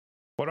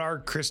What are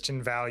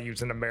Christian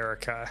values in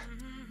America?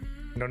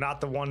 Not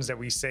the ones that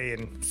we say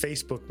in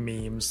Facebook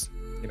memes,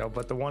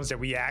 but the ones that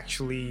we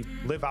actually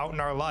live out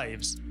in our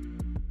lives.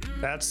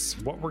 That's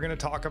what we're going to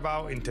talk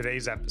about in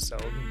today's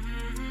episode.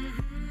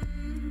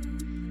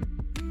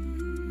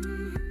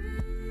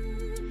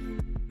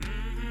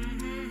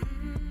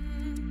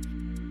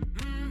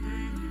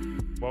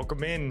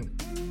 Welcome in.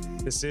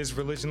 This is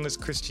Religionless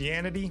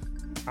Christianity.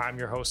 I'm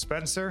your host,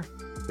 Spencer.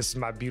 This is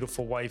my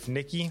beautiful wife,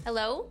 Nikki.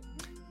 Hello.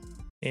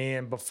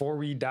 And before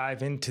we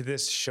dive into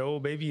this show,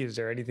 baby, is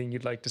there anything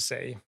you'd like to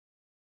say?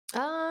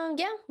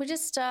 Yeah, we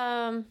just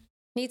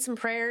need some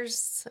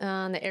prayers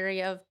in the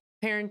area of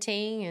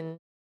parenting. And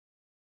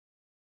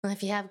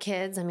if you have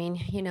kids,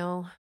 you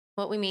know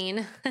what we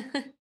mean.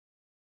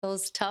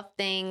 Those tough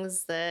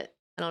things that,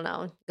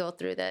 go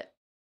through that.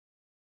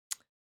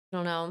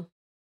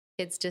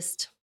 Kids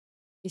just,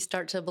 you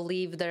start to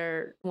believe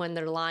when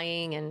they're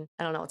lying, and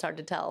it's hard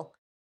to tell.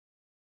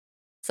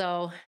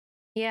 So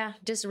yeah,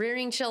 just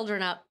rearing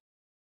children up.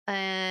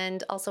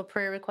 And also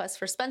prayer requests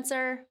for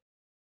Spencer.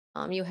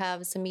 You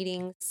have some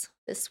meetings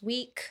this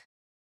week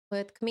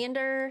with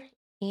Commander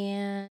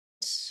and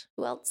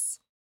who else?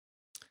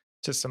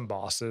 Just some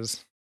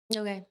bosses.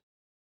 Okay.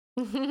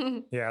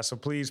 Yeah, so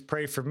please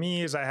pray for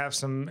me as I have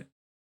some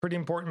pretty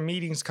important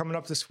meetings coming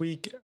up this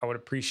week. I would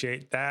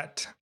appreciate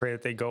that. Pray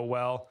that they go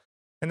well.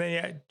 And then,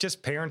 yeah,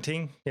 just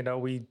parenting.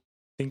 We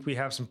think we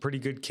have some pretty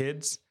good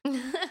kids,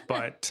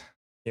 but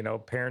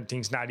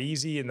parenting's not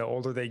easy, and the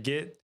older they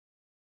get,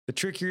 the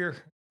trickier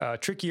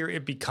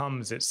it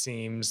becomes, it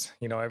seems.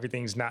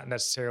 Everything's not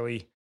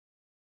necessarily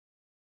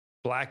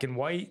black and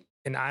white,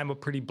 and I'm a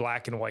pretty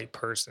black and white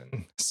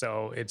person,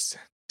 so it's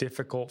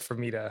difficult for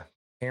me to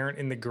parent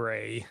in the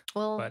gray.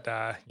 Well,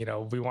 but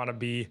we want to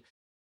be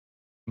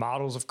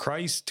models of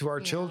Christ to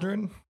our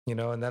children,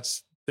 and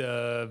that's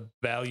the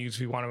values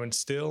we want to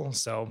instill.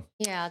 So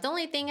yeah, the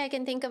only thing I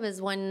can think of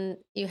is when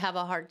you have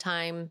a hard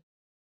time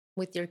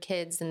with your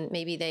kids and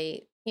maybe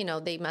they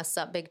mess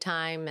up big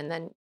time, and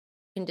then you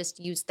can just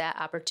use that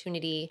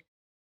opportunity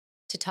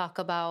to talk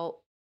about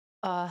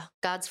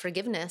God's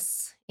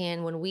forgiveness.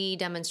 And when we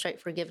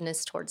demonstrate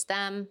forgiveness towards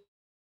them,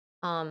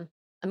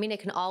 it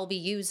can all be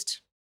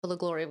used for the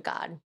glory of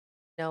God.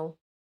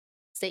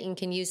 Satan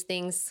can use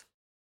things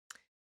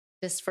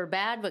just for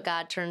bad, but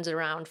God turns it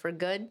around for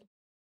good.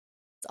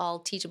 It's all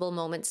teachable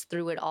moments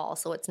through it all.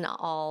 So it's not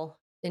all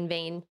in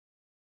vain.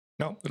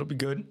 No, it'll be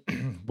good.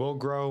 We'll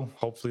grow.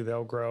 Hopefully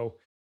they'll grow.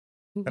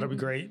 That'll be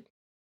great.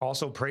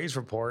 Also, praise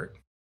report.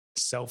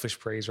 Selfish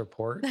praise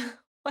report.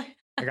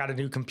 I got a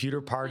new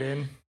computer part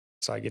in,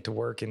 so I get to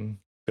work and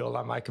build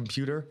on my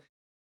computer.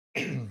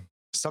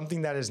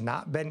 Something that has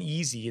not been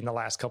easy in the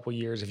last couple of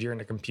years if you're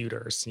into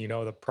computers.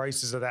 The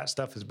prices of that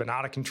stuff has been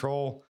out of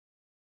control.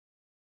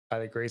 By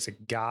the grace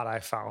of God, I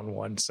found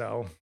one.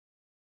 So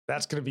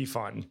that's going to be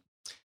fun.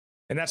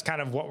 And that's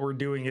kind of what we're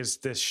doing, is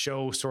this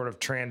show sort of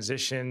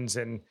transitions,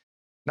 and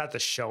not the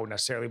show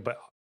necessarily, but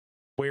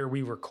where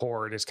we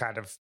record is kind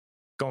of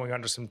going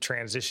under some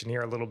transition here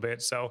a little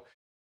bit. So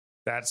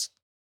that's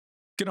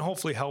going to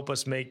hopefully help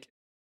us make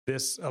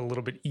this a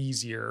little bit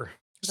easier.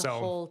 The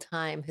whole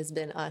time has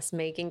been us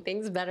making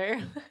things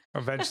better.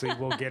 Eventually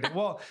we'll get it.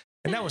 Well,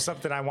 and that was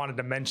something I wanted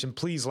to mention.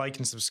 Please like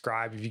and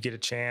subscribe if you get a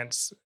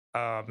chance.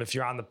 If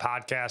you're on the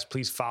podcast,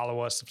 please follow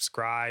us,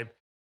 subscribe,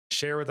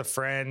 share with a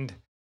friend.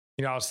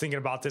 I was thinking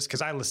about this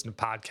because I listen to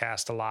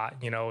podcasts a lot,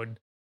 and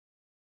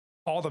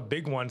all the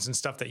big ones and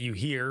stuff that you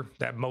hear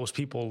that most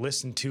people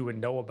listen to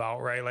and know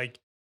about, right? Like,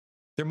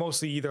 they're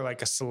mostly either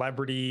like a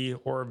celebrity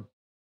or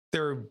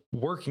they're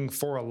working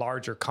for a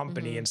larger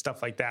company and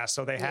stuff like that.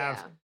 So they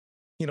have,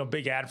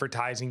 big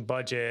advertising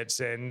budgets,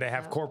 and they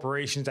have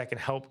corporations that can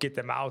help get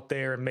them out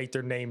there and make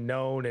their name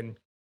known. And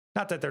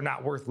not that they're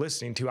not worth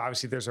listening to.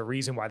 Obviously, there's a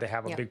reason why they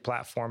have a big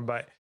platform.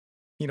 But,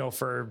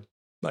 for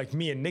like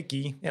me and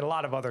Nikki and a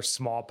lot of other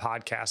small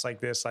podcasts like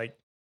this, like,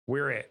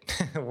 we're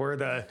it. We're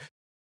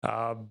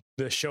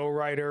the show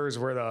writers,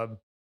 we're the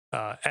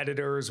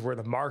editors, we're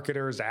the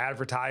marketers, the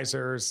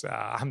advertisers.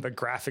 I'm the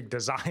graphic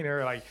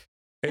designer. Like,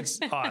 it's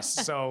us.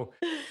 So,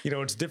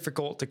 it's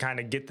difficult to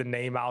kind of get the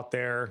name out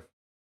there.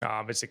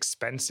 It's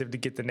expensive to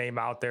get the name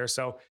out there.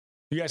 So if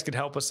you guys could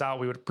help us out,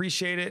 we would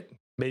appreciate it.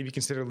 Maybe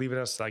consider leaving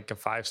us like a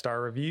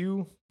 5-star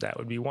review. That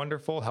would be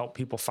wonderful. Help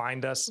people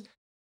find us.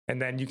 And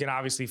then you can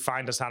obviously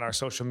find us on our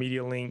social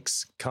media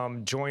links.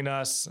 Come join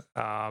us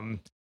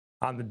on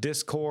the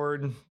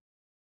Discord.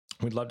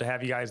 We'd love to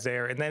have you guys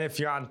there. And then if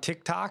you're on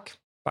TikTok,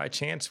 by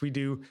chance, we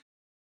do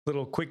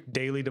little quick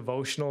daily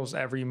devotionals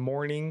every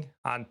morning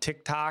on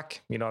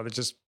TikTok. They're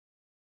just,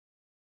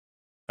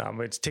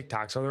 it's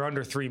TikTok, so they're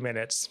under 3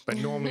 minutes, but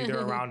normally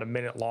they're around a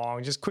minute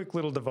long. Just quick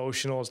little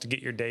devotionals to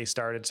get your day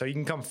started. So you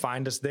can come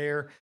find us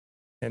there.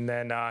 And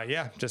then,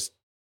 just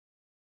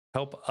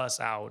help us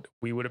out.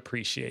 We would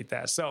appreciate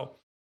that. So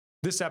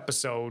this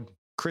episode,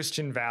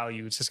 Christian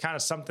values, is kind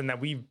of something that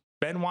we've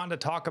been wanting to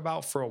talk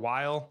about for a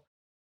while.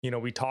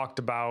 We talked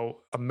about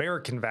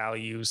American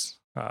values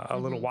a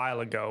little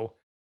while ago,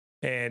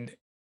 and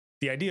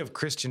the idea of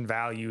Christian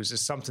values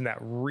is something that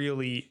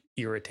really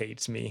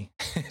irritates me.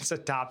 It's a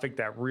topic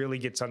that really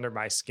gets under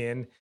my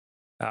skin.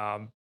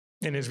 And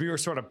as we were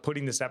sort of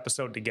putting this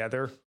episode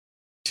together,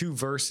 two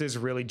verses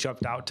really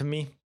jumped out to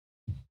me,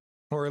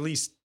 or at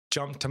least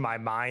jumped to my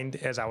mind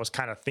as I was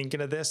kind of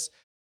thinking of this.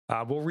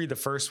 We'll read the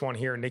first one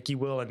here, Nikki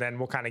will, and then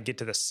we'll kind of get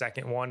to the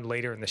second one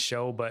later in the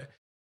show. But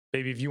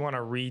maybe if you want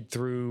to read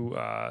through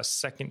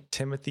 2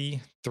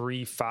 Timothy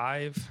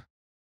 3:5.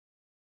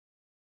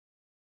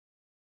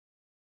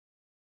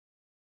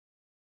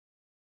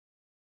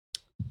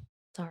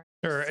 Sorry.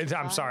 Or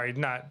I'm sorry,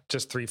 not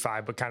just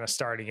 3:5, but kind of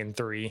starting in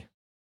 3.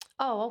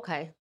 Oh,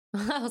 okay.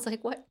 I was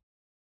like, what?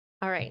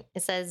 All right.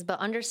 It says, but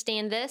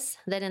understand this,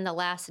 that in the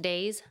last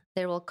days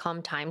there will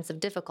come times of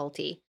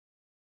difficulty.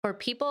 For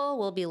people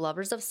will be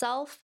lovers of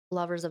self,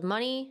 lovers of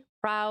money,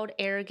 proud,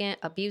 arrogant,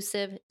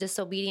 abusive,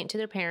 disobedient to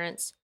their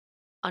parents,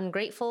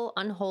 ungrateful,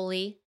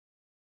 unholy,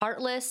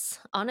 heartless,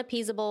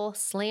 unappeasable,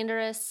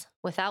 slanderous,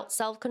 without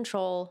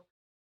self-control,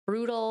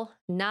 brutal,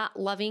 not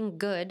loving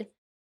good,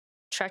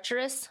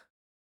 treacherous,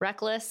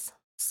 reckless,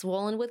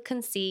 swollen with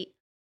conceit,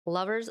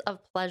 lovers of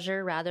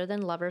pleasure rather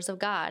than lovers of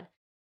God,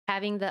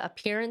 having the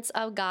appearance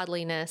of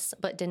godliness,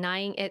 but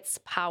denying its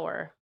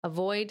power.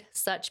 Avoid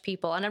such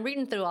people. And I'm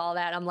reading through all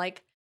that. I'm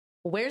like,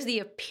 where's the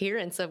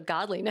appearance of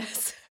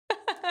godliness?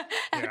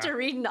 After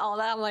reading all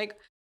that, I'm like,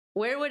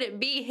 where would it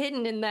be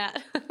hidden in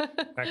that?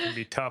 That can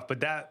be tough.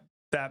 But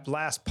that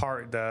last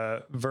part,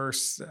 the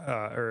verse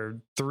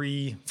or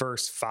 3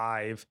 verse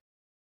 5,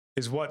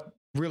 is what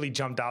really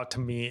jumped out to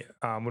me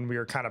when we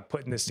were kind of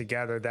putting this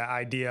together. That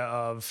idea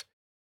of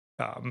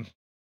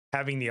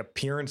having the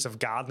appearance of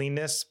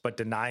godliness, but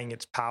denying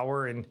its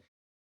power. And,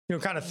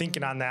 kind of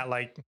thinking on that,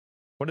 like,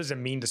 what does it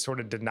mean to sort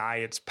of deny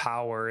its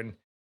power? And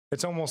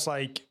it's almost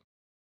like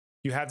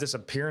you have this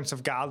appearance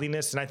of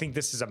godliness. And I think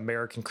this is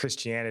American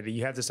Christianity.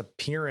 You have this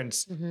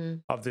appearance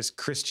of this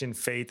Christian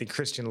faith and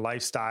Christian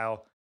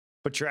lifestyle,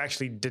 but you're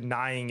actually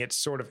denying its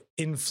sort of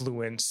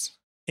influence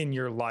in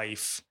your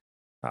life.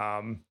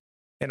 And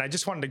I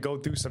just wanted to go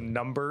through some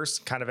numbers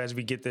kind of as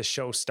we get this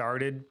show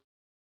started.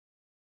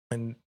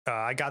 And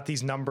I got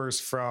these numbers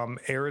from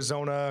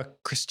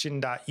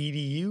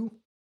ArizonaChristian.edu,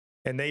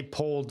 and they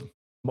pulled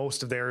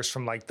most of theirs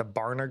from like the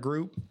Barna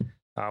Group,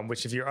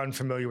 which if you're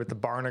unfamiliar with the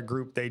Barna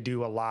Group, they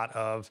do a lot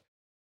of,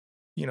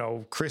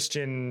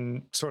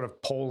 Christian sort of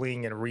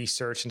polling and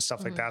research and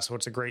stuff like that. So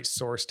it's a great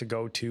source to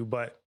go to.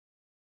 But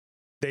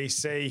they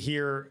say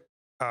here,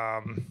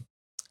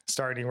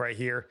 starting right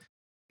here,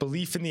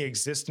 belief in the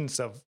existence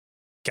of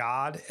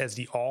God as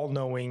the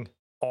all-knowing,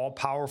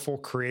 all-powerful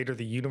creator of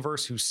the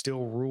universe who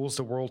still rules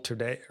the world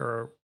today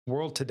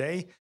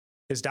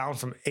is down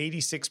from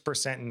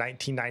 86% in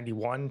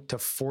 1991 to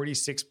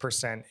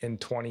 46% in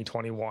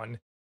 2021.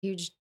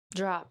 Huge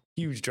drop.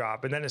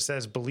 And then it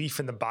says belief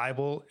in the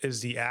Bible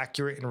is the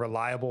accurate and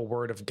reliable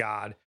word of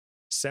God.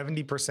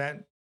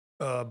 70%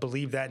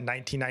 believe that in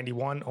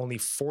 1991. Only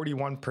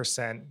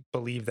 41%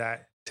 believe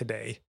that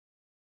today.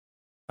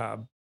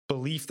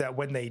 Belief that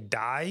when they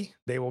die,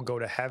 they will go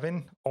to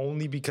heaven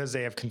only because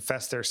they have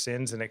confessed their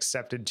sins and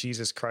accepted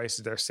Jesus Christ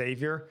as their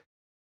Savior.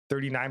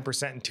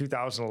 39% in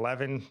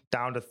 2011,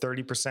 down to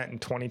 30% in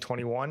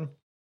 2021.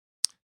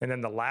 And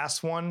then the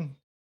last one,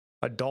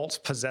 adults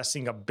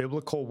possessing a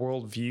biblical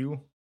worldview,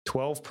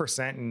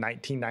 12% in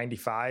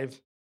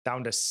 1995,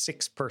 down to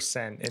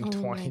 6% in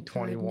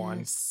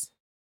 2021.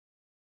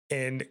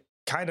 And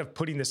kind of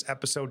putting this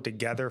episode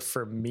together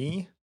for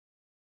me,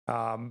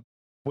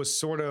 was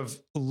sort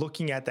of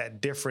looking at that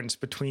difference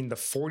between the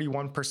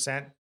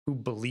 41% who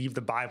believe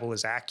the Bible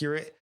is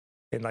accurate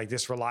and like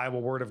this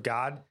reliable word of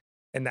God,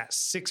 and that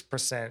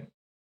 6%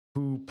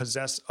 who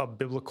possess a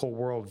biblical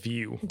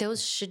worldview.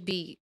 Those should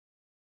be,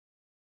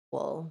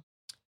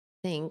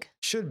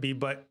 should be,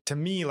 but to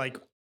me, like,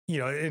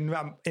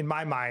 in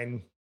my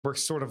mind, we're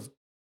sort of,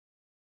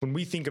 when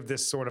we think of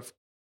this sort of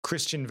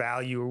Christian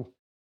value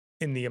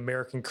in the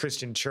American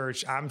Christian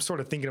church, I'm sort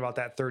of thinking about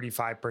that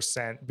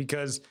 35%,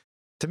 because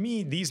to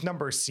me, these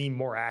numbers seem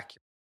more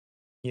accurate.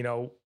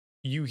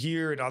 You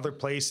hear in other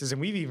places,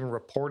 and we've even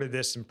reported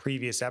this in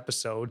previous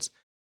episodes,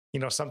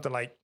 something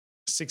like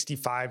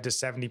 65 to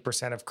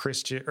 70% of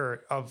Christian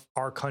or of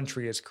our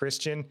country is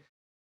Christian.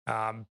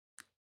 And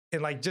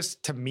like,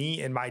 just to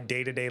me in my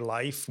day-to-day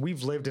life,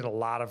 we've lived in a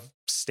lot of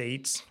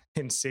states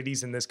and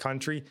cities in this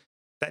country.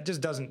 That just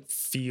doesn't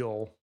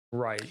feel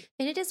right.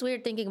 And it is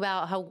weird thinking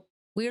about how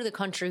we're the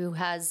country who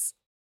has,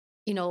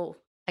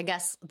 I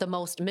guess the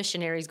most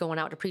missionaries going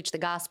out to preach the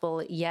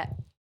gospel, yet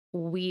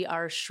we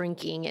are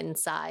shrinking in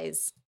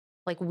size.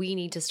 Like, we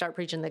need to start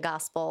preaching the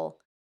gospel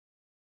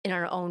in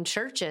our own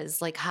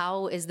churches. Like,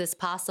 how is this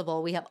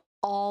possible? We have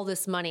all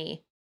this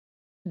money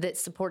that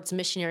supports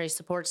missionaries,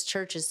 supports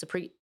churches,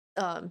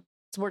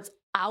 supports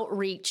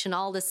outreach and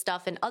all this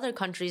stuff in other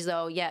countries,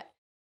 though, yet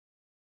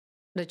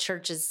the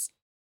church is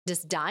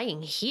just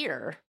dying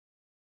here.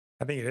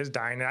 I think it is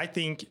dying. And I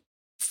think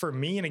for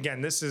me, and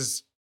again, this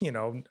is,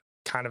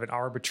 kind of an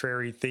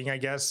arbitrary thing, I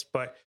guess,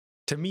 but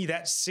to me,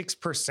 that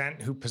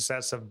 6% who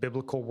possess a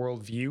biblical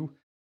worldview,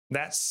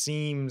 that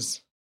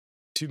seems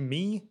to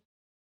me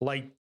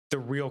like the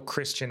real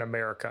Christian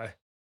America.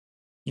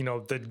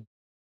 The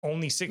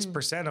only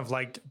 6% of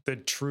like the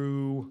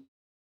true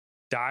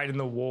dyed in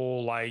the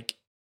wool, like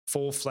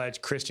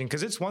full-fledged Christian.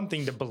 Because it's one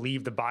thing to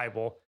believe the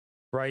Bible,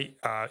 right?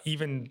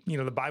 Even,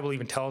 the Bible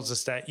even tells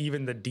us that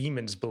even the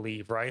demons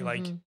believe, right?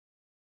 Like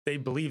they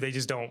believe, they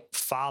just don't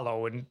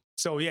follow. And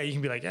so, yeah, you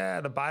can be like,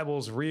 the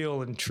Bible's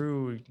real and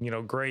true,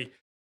 great.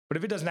 But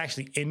if it doesn't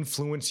actually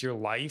influence your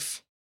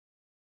life,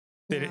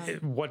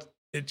 then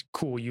it's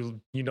cool.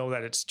 You know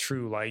that it's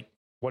true. Like,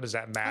 what does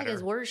that matter? Like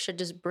his words should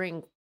just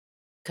bring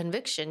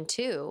conviction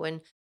too.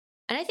 And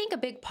I think a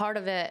big part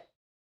of it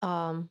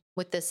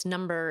with this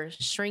number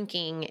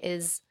shrinking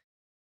is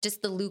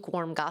just the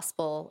lukewarm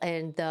gospel,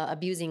 and the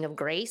abusing of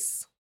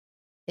grace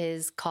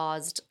is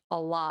caused a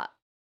lot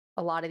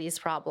of these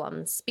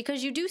problems,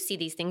 because you do see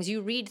these things.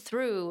 You read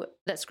through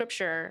that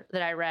scripture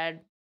that I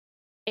read,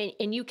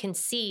 and you can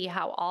see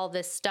how all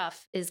this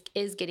stuff is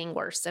getting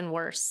worse and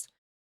worse.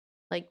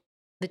 Like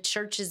the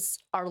churches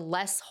are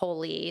less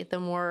holy, the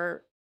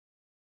more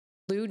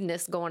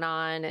lewdness going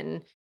on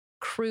and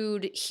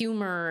crude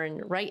humor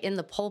and right in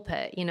the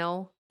pulpit,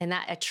 and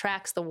that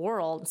attracts the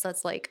world. So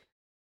it's like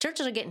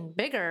churches are getting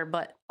bigger,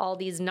 but all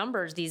these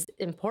numbers, these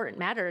important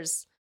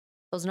matters,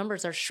 those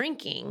numbers are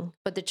shrinking,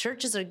 but the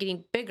churches are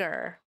getting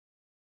bigger.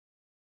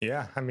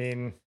 Yeah. I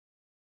mean,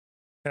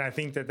 and I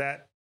think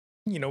that,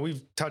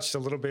 we've touched a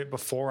little bit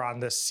before on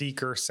the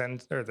seeker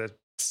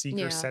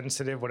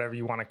sensitive, whatever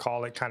you want to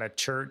call it, kind of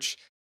church,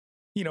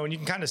 and you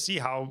can kind of see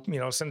how,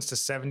 since the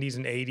 70s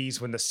and 80s,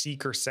 when the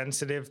seeker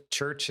sensitive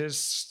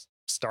churches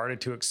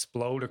started to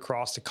explode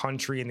across the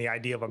country and the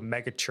idea of a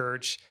mega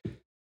church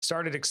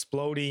started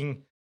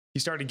exploding, you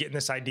started getting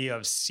this idea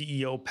of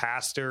CEO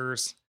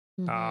pastors,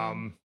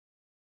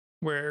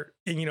 where,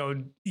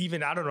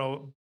 even, I don't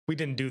know, we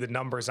didn't do the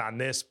numbers on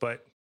this,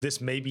 but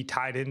this may be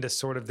tied into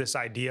sort of this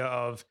idea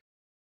of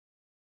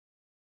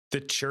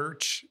the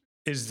church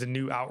is the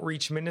new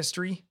outreach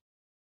ministry.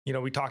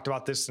 We talked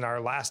about this in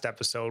our last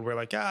episode. We're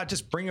like,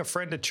 just bring a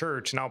friend to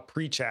church and I'll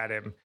preach at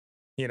him,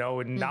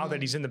 and now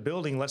that he's in the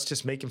building, let's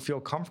just make him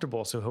feel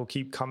comfortable so he'll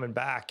keep coming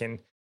back. And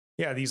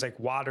these like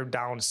watered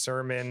down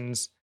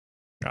sermons.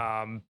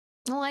 Well,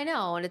 I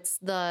know. And it's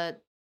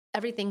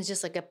everything's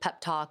just like a pep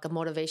talk, a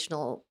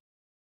motivational,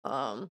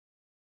 what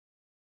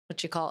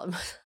you call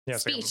it,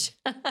 speech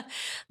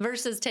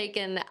versus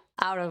taken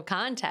out of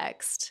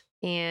context.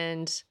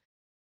 And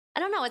I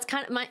don't know, it's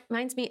kind of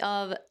reminds me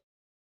of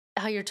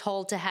how you're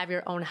told to have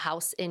your own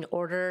house in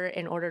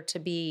order to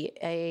be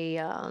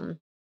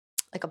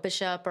like a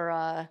bishop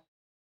or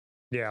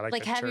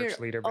like have church your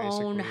leader,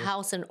 own basically.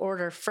 house in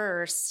order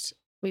first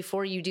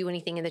before you do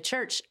anything in the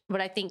church. But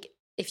I think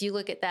if you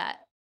look at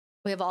that,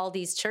 we have all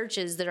these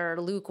churches that are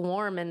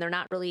lukewarm and they're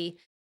not really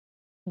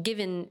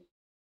given,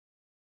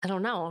 I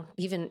don't know,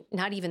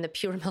 not even the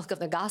pure milk of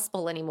the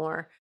gospel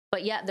anymore,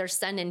 but yet they're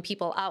sending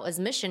people out as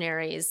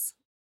missionaries.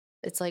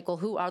 It's like, well,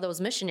 who are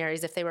those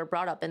missionaries if they were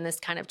brought up in this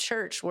kind of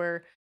church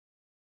where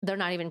they're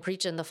not even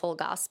preaching the full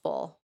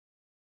gospel?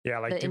 Yeah,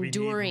 like do we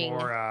need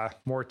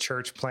more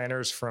church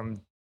planners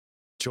from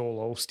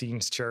Joel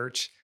Osteen's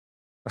church?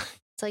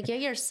 It's like,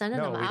 you're sending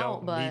them out, we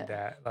don't but need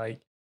that.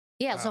 Like,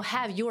 so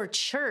have your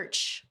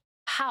church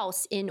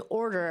house in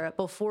order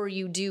before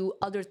you do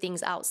other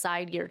things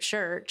outside your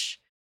church.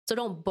 So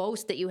don't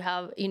boast that you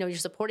have, you're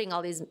supporting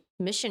all these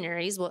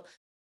missionaries. Well,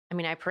 I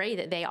mean, I pray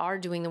that they are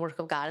doing the work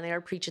of God and they are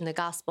preaching the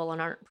gospel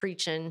and aren't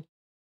preaching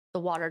the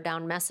watered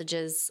down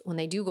messages when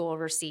they do go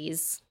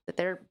overseas that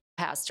their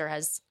pastor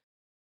has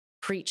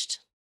preached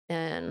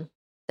in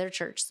their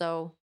church.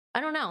 So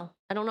I don't know.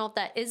 I don't know if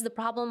that is the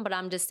problem, but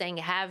I'm just saying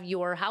have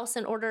your house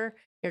in order.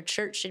 Your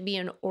church should be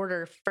in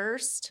order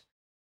first.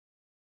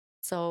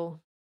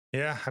 So.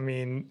 Yeah, I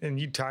mean, and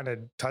you kind of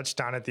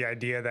touched on it, the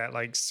idea that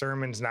like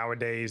sermons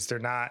nowadays, they're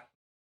not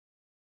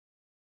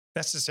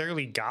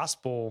necessarily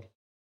gospel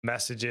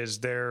messages,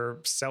 they're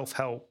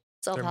self-help.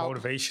 They're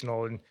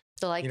motivational. And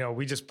so like,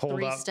 we just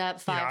pulled 3-step,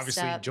 5-step.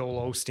 Obviously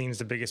Joel Osteen's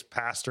the biggest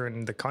pastor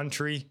in the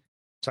country.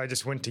 So I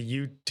just went to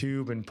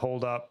YouTube and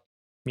pulled up,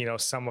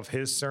 some of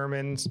his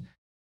sermons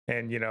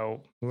and,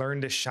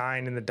 learn to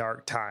shine in the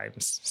dark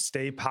times,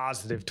 stay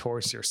positive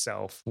towards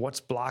yourself.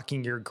 What's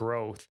blocking your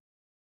growth?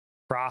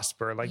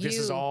 Prosper. Like this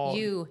is all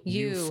you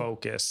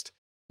focused.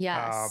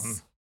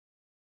 Yes.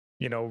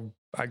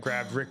 I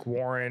grabbed Rick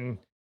Warren,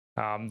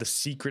 The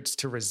Secrets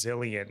to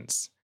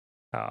Resilience,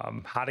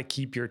 how to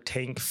keep your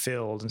tank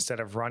filled instead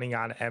of running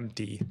on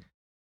empty.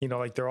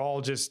 Like they're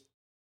all just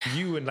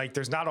you, and like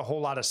there's not a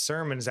whole lot of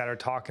sermons that are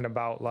talking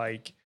about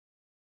like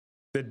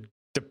the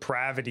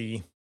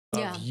depravity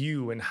of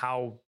you and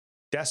how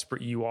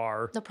desperate you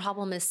are. The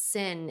problem is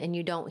sin, and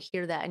you don't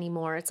hear that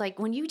anymore. It's like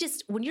when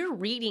you're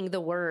reading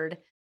the word,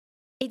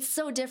 it's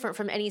so different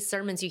from any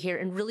sermons you hear.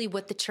 And really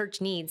what the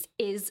church needs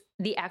is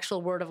the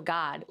actual word of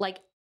God. Like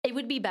it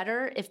would be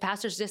better if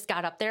pastors just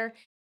got up there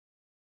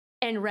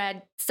and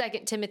read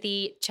 2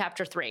 Timothy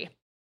chapter 3.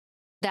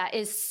 That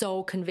is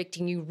so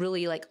convicting. You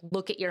really like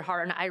look at your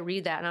heart, and I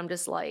read that and I'm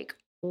just like,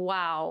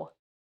 wow,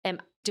 am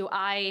do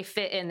I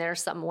fit in there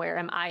somewhere?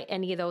 Am I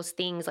any of those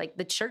things? Like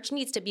the church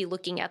needs to be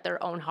looking at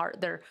their own heart,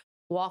 their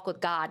walk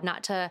with God,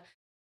 not to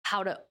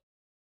how to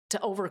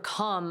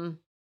overcome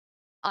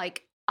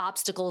like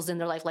obstacles in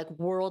their life, like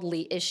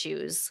worldly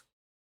issues.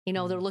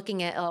 They're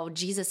looking at, oh,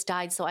 Jesus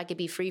died so I could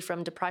be free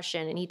from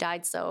depression, and he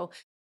died so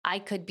I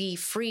could be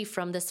free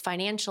from this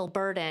financial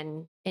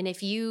burden. And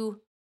if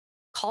you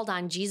called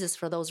on Jesus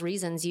for those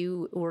reasons,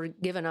 you were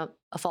given a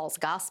false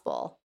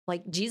gospel.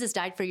 Like Jesus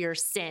died for your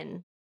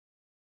sin.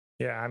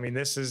 Yeah, I mean,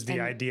 this is the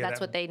idea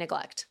that's what they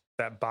neglect.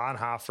 That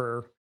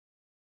Bonhoeffer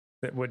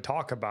that would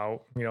talk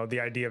about, the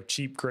idea of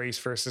cheap grace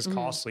versus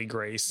costly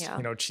grace.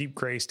 Yeah. Cheap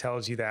grace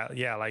tells you that,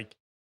 like,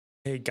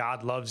 hey,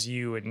 God loves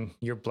you and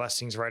your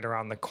blessing's right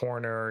around the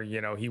corner.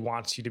 He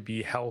wants you to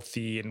be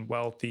healthy and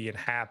wealthy and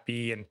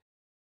happy.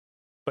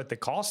 But the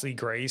costly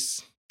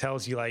grace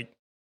tells you, like,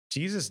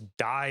 Jesus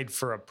died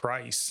for a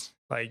price.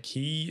 Like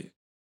he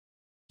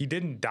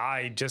didn't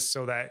die just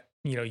so that,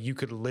 you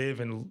could live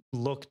and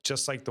look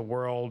just like the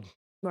world.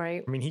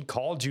 Right. I mean, he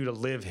called you to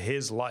live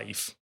his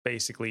life,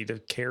 basically, to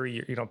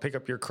carry, pick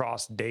up your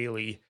cross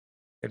daily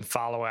and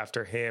follow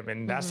after him.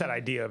 And that's that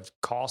idea of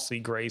costly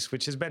grace,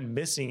 which has been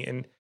missing.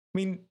 And I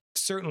mean,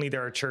 certainly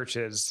there are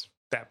churches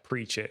that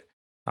preach it.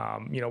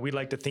 We'd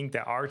like to think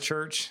that our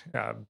church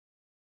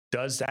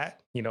does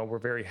that. We're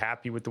very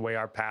happy with the way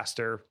our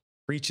pastor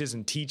preaches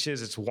and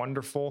teaches. It's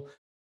wonderful.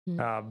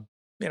 And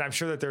I'm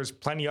sure that there's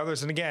plenty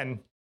others. And again,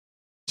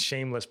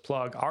 shameless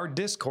plug, our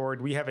Discord,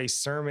 we have a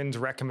sermons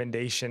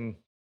recommendation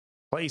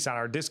place on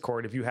our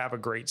Discord. If you have a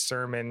great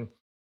sermon,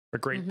 a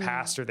great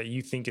pastor that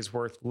you think is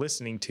worth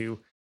listening to,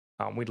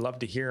 we'd love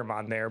to hear him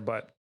on there.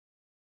 But,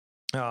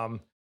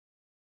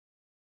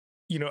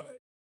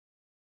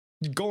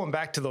 going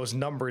back to those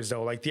numbers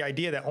though, like the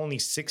idea that only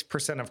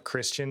 6% of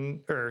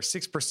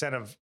 6%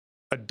 of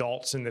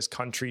adults in this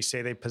country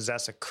say they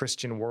possess a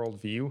Christian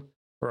worldview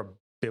or a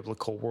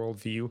biblical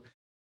worldview.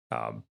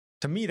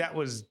 To me, that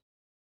was,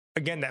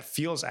 again, that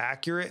feels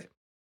accurate.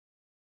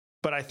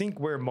 But I think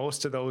where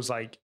most of those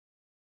like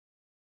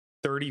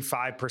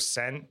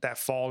 35% that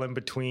fall in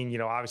between,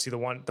 obviously the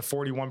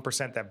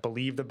 41% that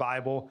believe the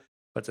Bible,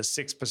 but the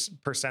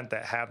 6%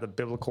 that have the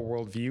biblical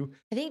worldview.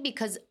 I think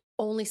because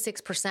only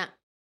 6%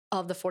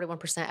 of the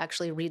 41%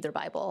 actually read their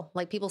Bible.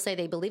 Like people say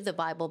they believe the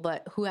Bible,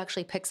 but who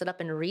actually picks it up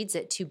and reads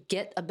it to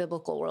get a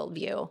biblical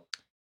worldview?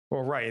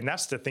 Well, right. And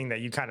that's the thing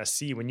that you kind of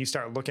see when you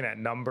start looking at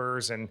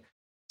numbers and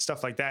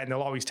stuff like that. And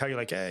they'll always tell you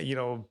like, hey,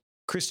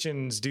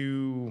 Christians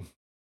do,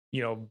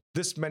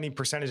 this many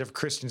percentage of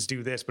Christians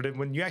do this. But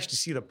when you actually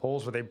see the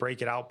polls where they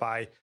break it out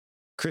by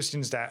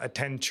Christians that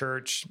attend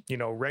church,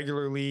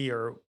 regularly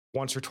or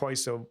once or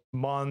twice a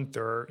month,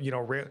 or,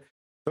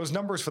 those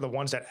numbers for the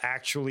ones that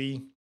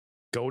actually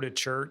go to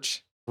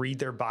church, read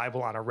their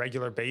Bible on a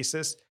regular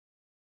basis,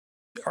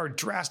 are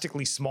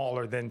drastically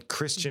smaller than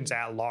Christians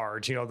at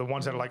large. The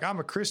ones that are like,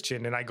 I'm a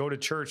Christian and I go to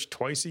church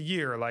twice a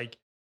year. Like,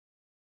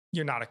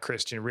 you're not a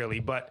Christian really.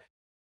 But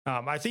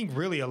I think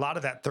really a lot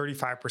of that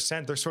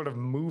 35%, they're sort of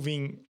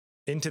moving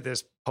into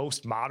this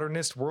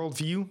postmodernist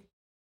worldview,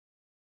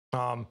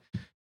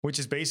 which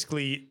is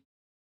basically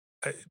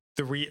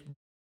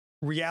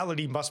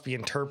reality must be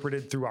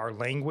interpreted through our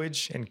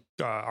language and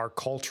our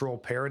cultural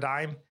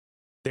paradigm.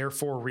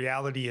 Therefore,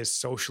 reality is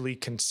socially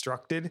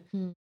constructed.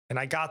 And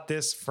I got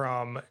this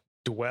from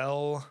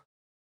Dwell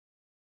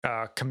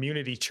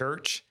Community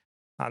Church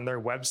on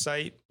their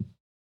website.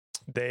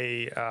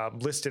 They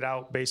listed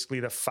out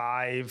basically the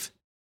 5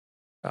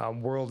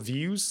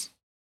 worldviews,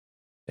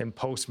 and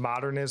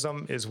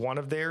postmodernism is one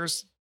of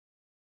theirs.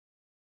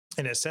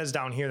 And it says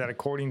down here that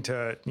according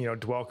to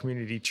Dwell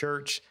Community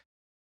Church,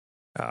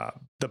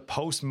 the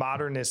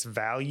postmodernist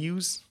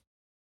values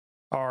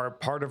are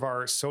part of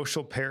our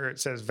social it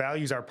says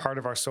values are part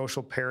of our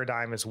social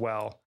paradigm as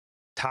well.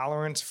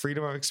 Tolerance,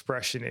 freedom of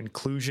expression,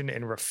 inclusion,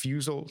 and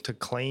refusal to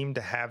claim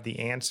to have the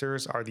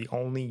answers are the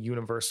only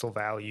universal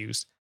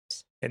values.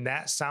 And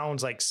that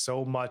sounds like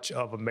so much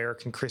of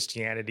American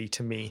Christianity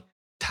to me.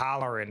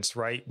 Tolerance,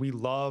 right? We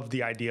love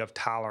the idea of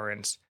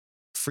tolerance.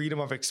 Freedom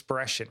of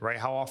expression, right?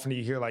 How often do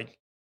you hear like,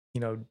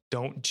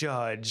 don't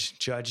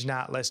judge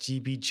not lest ye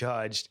be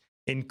judged.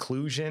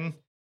 Inclusion.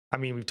 I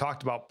mean, we've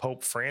talked about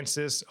Pope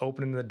Francis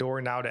opening the door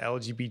now to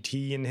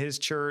LGBT in his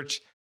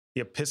church,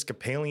 the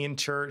Episcopalian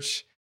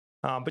church,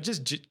 but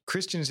just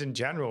Christians in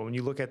general. When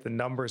you look at the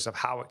numbers of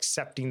how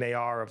accepting they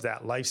are of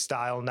that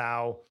lifestyle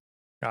now.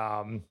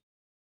 And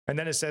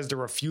then it says the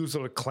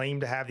refusal to claim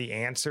to have the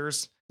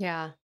answers.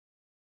 Yeah.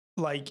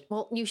 Like,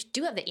 well, you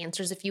do have the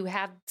answers if you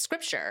have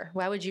scripture.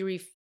 Why would you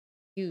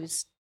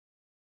refuse?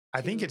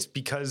 I think it's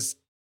because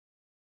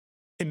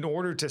in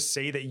order to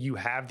say that you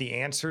have the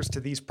answers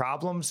to these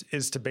problems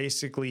is to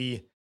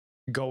basically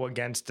go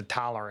against the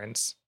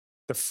tolerance,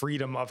 the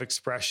freedom of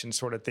expression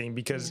sort of thing.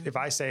 Because if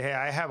I say, hey,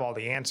 I have all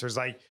the answers,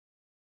 like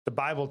the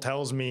Bible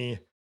tells me,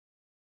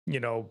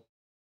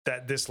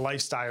 that this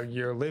lifestyle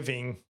you're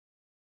living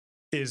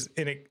is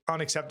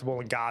unacceptable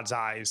in God's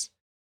eyes.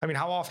 I mean,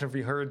 how often have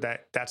we heard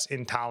that that's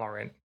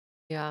intolerant?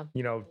 Yeah.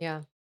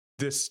 Yeah.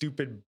 this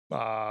stupid,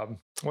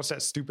 what's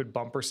that stupid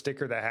bumper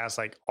sticker that has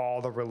like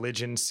all the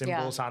religion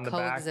symbols on the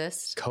back?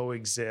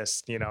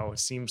 Coexist. You know, it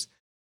seems,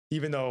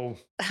 even though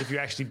if you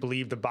actually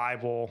believe the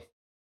Bible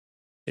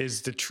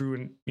is the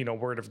true, you know,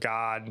 word of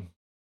God,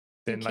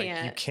 then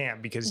you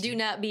can't, because do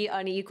not be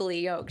unequally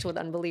yoked with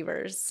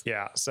unbelievers.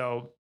 Yeah.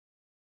 So,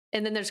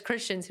 and then there's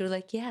Christians who are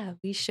like, yeah,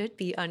 we should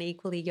be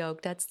unequally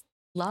yoked. That's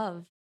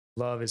love.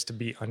 Love is to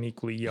be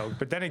unequally yoked.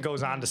 But then it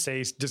goes on to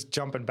say, just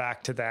jumping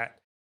back to that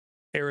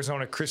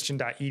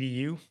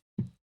ArizonaChristian.edu,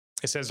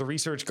 it says the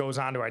research goes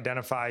on to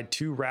identify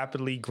two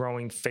rapidly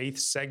growing faith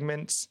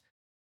segments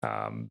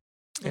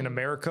in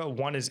America.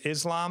 One is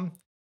Islam,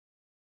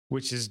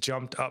 which has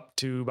jumped up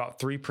to about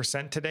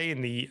 3% today,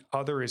 and the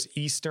other is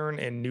Eastern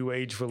and New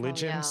Age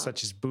religions,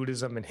 such as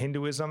Buddhism and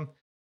Hinduism.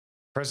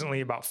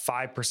 Presently, about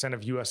 5%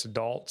 of U.S.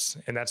 adults,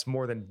 and that's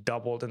more than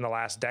doubled in the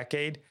last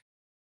decade.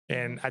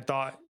 And I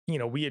thought, you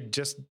know, we had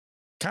just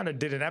kind of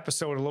did an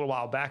episode a little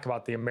while back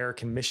about the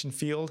American mission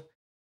field.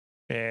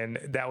 And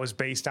that was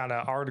based on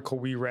an article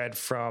we read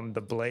from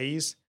The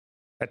Blaze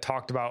that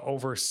talked about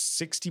over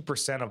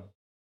 60% of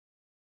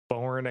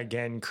born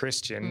again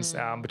Christians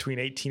between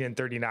 18 and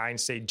 39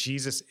 say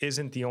Jesus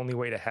isn't the only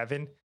way to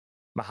heaven.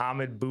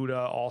 Muhammad,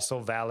 Buddha, also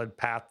valid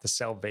path to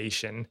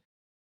salvation.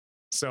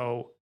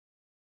 So,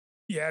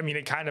 yeah, I mean,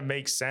 it kind of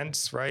makes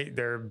sense, right?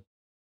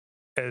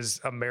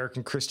 As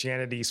American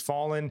Christianity's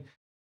fallen.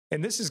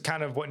 And this is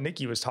kind of what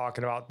Nikki was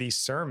talking about, these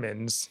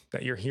sermons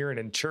that you're hearing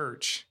in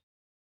church,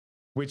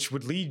 which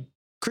would lead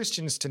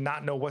Christians to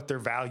not know what their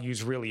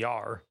values really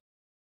are,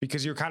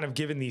 because you're kind of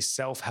given these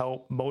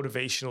self-help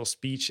motivational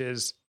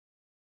speeches.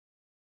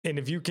 And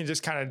if you can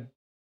just kind of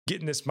get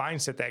in this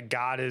mindset that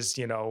God is,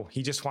 you know,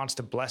 he just wants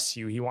to bless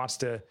you. He wants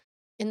to.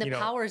 And the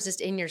power is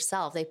just in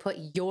yourself. They put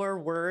your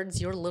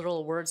words, your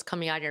literal words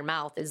coming out of your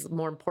mouth is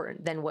more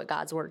important than what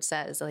God's word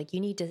says. Like, you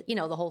need to, you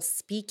know, the whole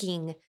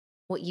speaking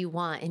what you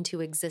want into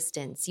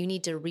existence. You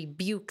need to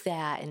rebuke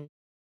that and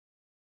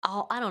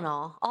I don't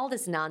know, all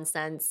this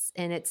nonsense.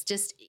 And it's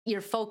just,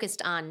 you're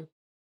focused on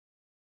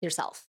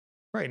yourself.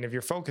 Right. And if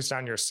you're focused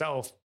on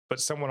yourself, but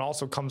someone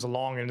also comes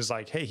along and is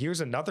like, hey,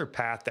 here's another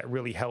path that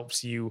really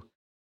helps you,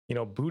 you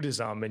know,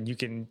 Buddhism, and you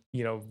can,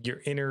 you know,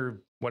 your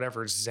inner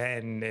whatever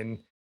Zen,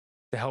 and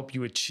to help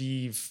you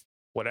achieve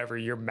whatever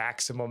your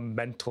maximum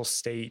mental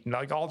state, and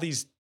like all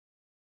these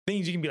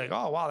things, you can be like,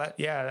 oh, wow,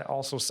 that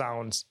also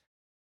sounds,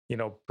 you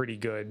know, pretty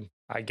good,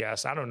 I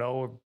guess. I don't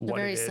know what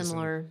very it is.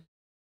 Similar.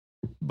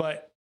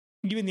 But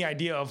even the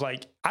idea of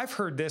like, I've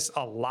heard this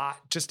a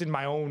lot just in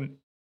my own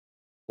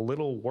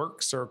little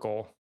work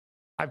circle.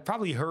 I've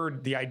probably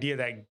heard the idea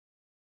that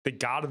the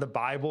God of the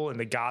Bible and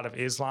the God of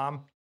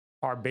Islam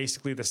are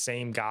basically the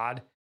same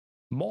God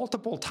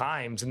multiple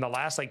times in the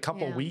last like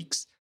couple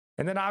weeks.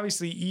 And then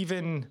obviously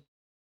even,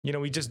 you know,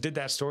 we just did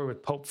that story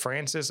with Pope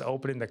Francis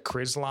opening the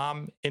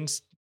Chrislam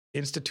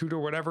Institute or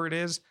whatever it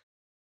is.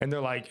 And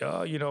they're like,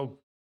 oh, you know,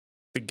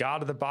 the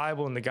God of the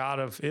Bible and the God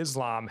of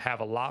Islam have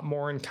a lot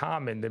more in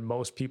common than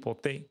most people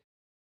think.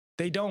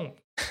 They don't.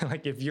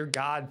 Like, if your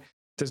God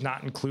does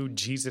not include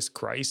Jesus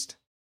Christ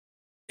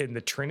in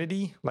the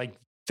Trinity, like,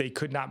 they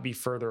could not be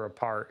further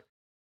apart.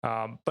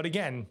 But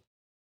again,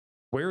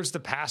 where's the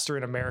pastor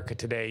in America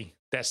today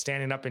that's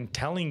standing up and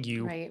telling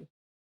you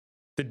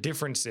the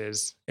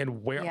differences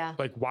and where,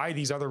 like, why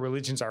these other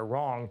religions are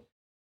wrong?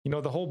 You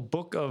know, the whole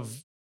book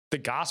of the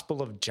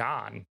Gospel of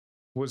John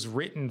was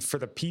written for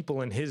the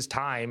people in his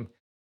time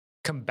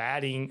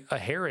combating a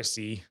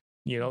heresy,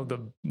 you know, the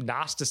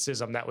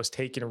Gnosticism that was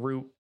taking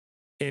root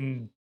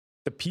in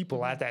the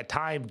people at that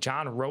time.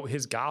 John wrote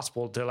his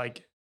gospel to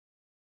like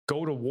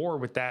go to war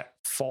with that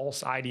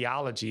false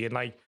ideology. And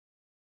like,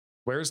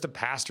 where's the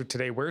pastor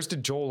today? Where's the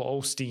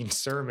Joel Osteen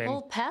sermon?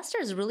 Well,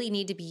 pastors really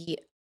need to be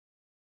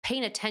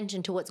paying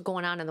attention to what's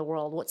going on in the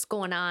world, what's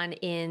going on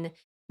in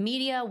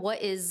media,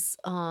 what is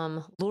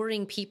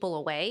luring people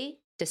away,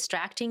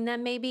 distracting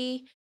them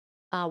maybe,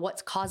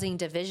 what's causing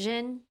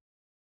division.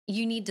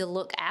 You need to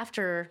look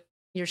after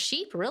your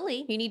sheep,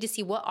 really. You need to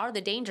see what are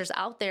the dangers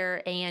out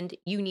there, and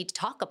you need to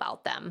talk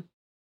about them.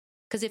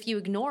 Because if you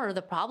ignore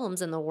the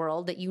problems in the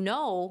world that you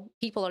know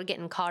people are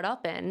getting caught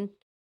up in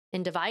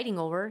and dividing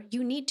over,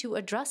 you need to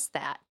address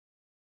that.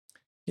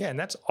 Yeah, and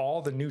that's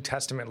all the New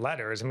Testament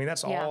letters. I mean,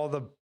 that's all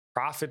the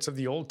prophets of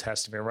the Old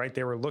Testament, right?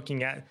 They were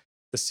looking at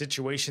the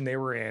situation they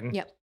were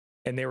in,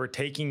 and they were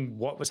taking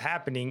what was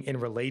happening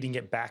and relating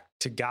it back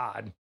to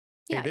God.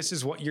 Yeah. Hey, this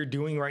is what you're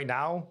doing right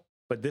now,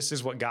 but this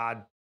is what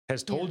God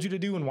has told you to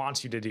do and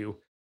wants you to do.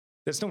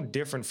 That's no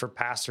different for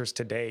pastors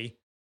today.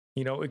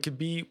 You know, it could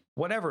be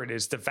whatever it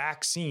is, the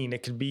vaccine,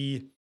 it could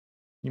be,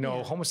 you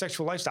know,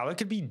 homosexual lifestyle, it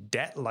could be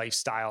debt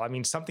lifestyle. I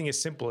mean, something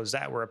as simple as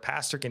that, where a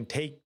pastor can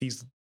take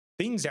these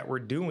things that we're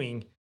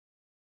doing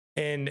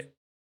and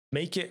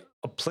make it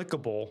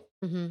applicable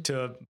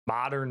to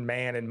modern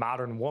man and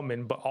modern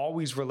woman, but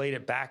always relate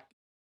it back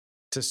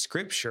to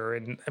scripture.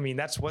 And I mean,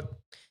 that's what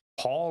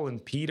Paul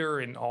and Peter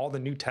and all the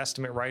New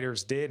Testament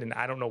writers did. And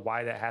I don't know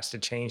why that has to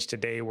change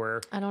today,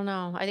 where I don't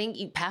know. I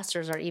think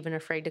pastors are even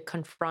afraid to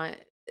confront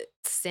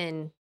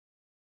sin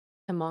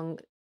among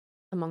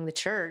among the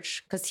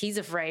church because he's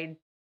afraid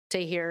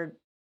to hear,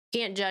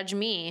 can't judge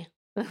me.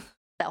 That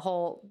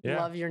whole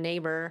love your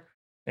neighbor.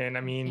 And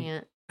I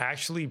mean,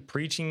 actually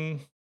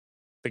preaching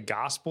the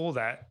gospel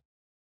that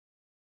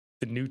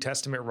the New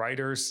Testament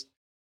writers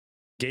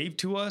gave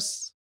to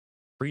us,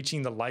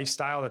 preaching the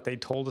lifestyle that they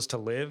told us to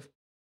live,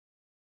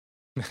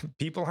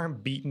 people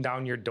aren't beating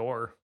down your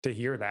door to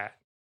hear that.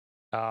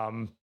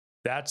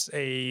 That's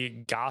a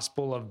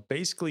gospel of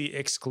basically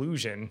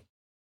exclusion.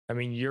 I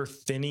mean, you're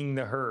thinning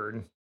the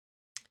herd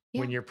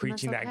when you're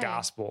preaching that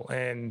gospel.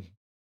 And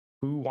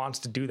who wants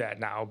to do that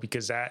now?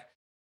 Because that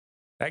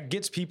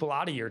gets people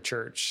out of your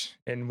church.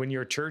 And when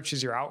your church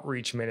is your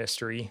outreach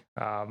ministry,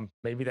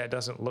 maybe that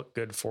doesn't look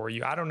good for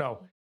you. I don't know.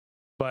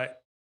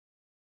 But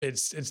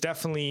it's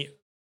definitely,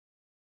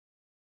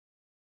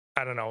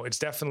 I don't know, it's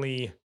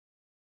definitely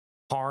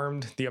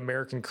harmed the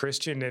American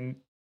Christian. And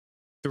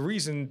the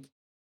reason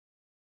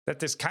that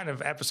this kind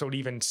of episode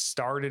even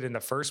started in the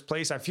first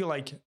place, I feel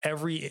like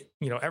every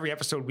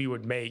episode we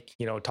would make,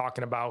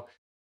 talking about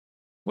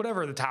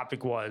whatever the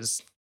topic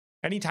was,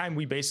 anytime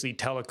we basically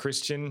tell a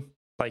Christian,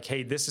 like,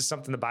 hey, this is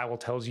something the Bible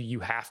tells you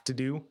have to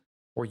do,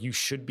 or you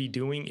should be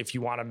doing if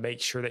you want to make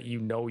sure that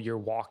you're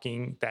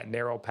walking that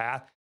narrow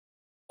path,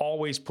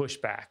 always push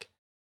back.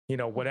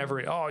 Whatever,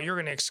 you're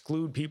going to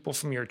exclude people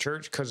from your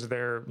church because of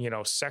their,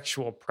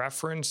 sexual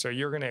preference, or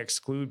you're going to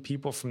exclude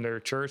people from their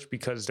church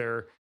because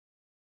they're,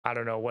 I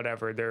don't know,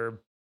 whatever, they're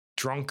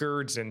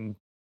drunkards and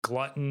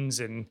gluttons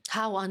and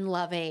how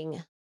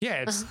unloving.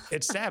 Yeah,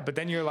 it's sad. But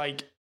then you're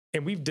like,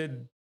 and we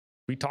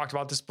talked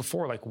about this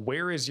before, like,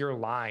 where is your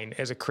line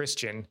as a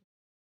Christian?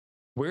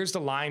 Where's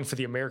the line for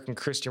the American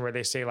Christian where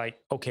they say, like,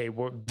 okay,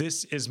 well,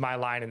 this is my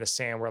line in the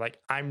sand where, like,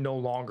 I'm no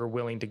longer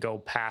willing to go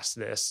past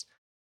this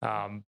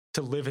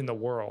to live in the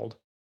world.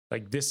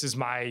 Like, this is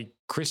my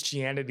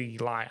Christianity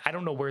line. I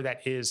don't know where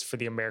that is for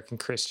the American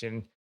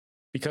Christian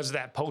because of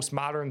that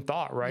postmodern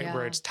thought, right? Yeah.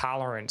 Where it's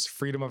tolerance,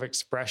 freedom of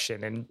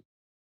expression. And,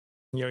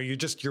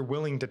 you're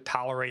willing to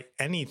tolerate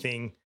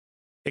anything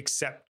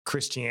except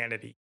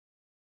Christianity,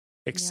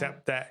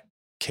 except that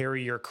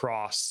carry your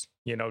cross,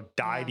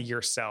 die to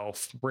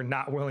yourself. We're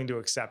not willing to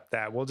accept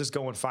that. We'll just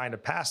go and find a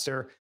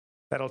pastor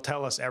that'll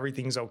tell us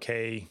everything's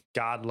okay.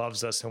 God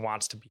loves us and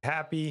wants to be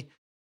happy.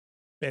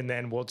 And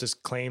then we'll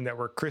just claim that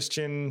we're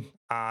Christian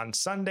on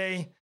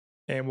Sunday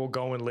and we'll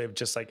go and live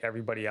just like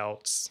everybody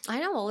else.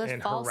 I know. Well,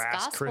 this false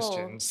gospel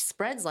Christians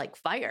spreads like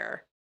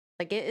fire.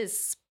 Like, it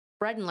is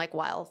spreading like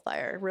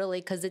wildfire,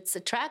 really, because it's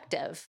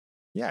attractive.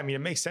 Yeah. I mean, it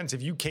makes sense.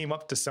 If you came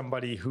up to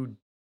somebody who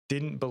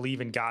didn't believe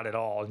in God at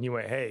all and you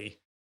went, hey,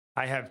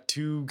 I have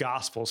two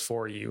gospels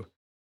for you.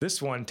 This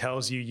one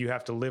tells you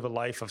have to live a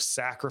life of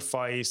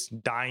sacrifice,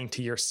 dying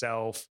to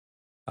yourself.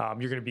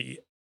 You're going to be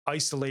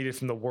isolated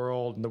from the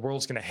world and the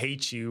world's going to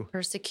hate you.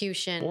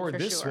 Persecution. Or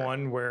this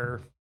one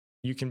where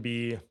you can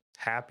be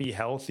happy,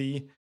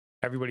 healthy.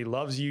 Everybody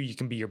loves you. You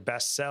can be your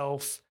best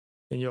self.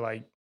 And you're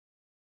like,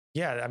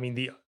 yeah, I mean,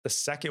 the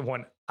second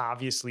one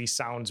obviously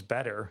sounds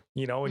better,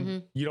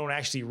 and you don't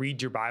actually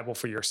read your Bible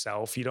for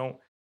yourself. You don't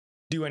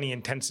do any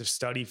intensive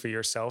study for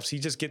yourself. So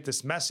you just get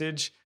this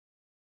message.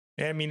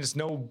 And I mean, it's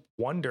no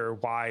wonder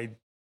why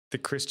the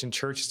Christian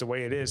church is the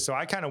way it is. So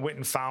I kind of went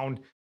and found,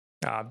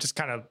 just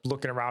kind of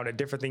looking around at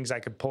different things I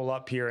could pull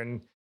up here.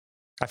 And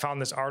I found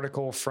this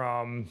article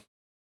from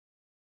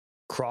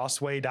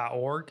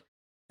crossway.org,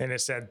 and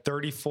it said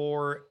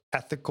 34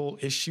 ethical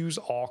issues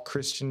all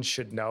Christians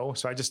should know.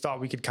 So I just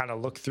thought we could kind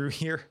of look through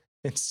here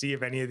and see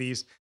if any of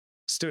these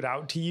stood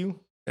out to you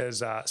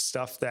as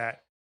stuff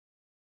that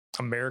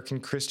American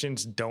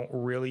Christians don't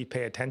really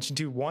pay attention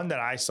to. One that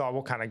I saw,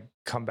 we'll kind of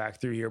come back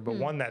through here, but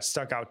one that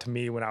stuck out to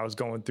me when I was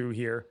going through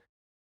here.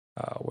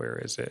 Where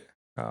is it?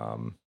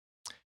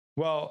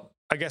 Well,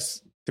 I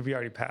guess, did we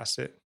already pass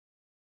it?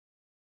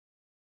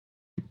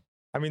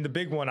 I mean, the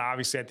big one,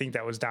 obviously, I think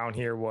that was down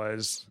here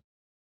was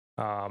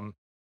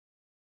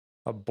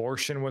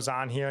abortion was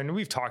on here. And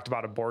we've talked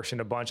about abortion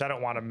a bunch. I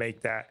don't want to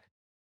make that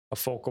a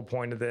focal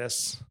point of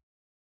this.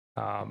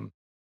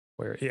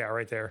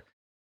 Right there.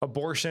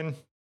 Abortion.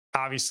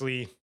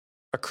 Obviously,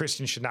 a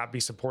Christian should not be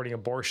supporting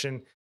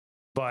abortion.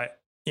 But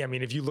yeah, I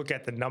mean, if you look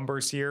at the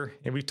numbers here,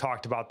 and we've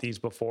talked about these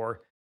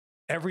before,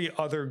 every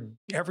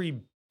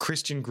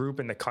Christian group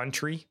in the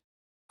country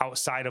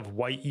outside of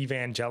white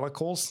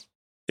evangelicals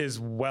is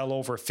well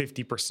over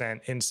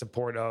 50% in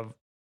support of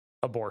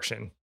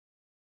abortion,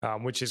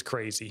 which is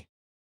crazy.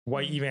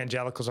 White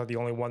evangelicals are the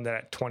only one that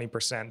at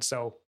 20%.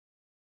 So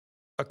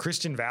a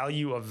Christian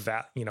value of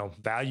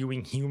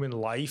valuing human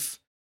life,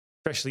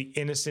 especially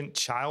innocent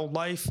child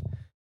life,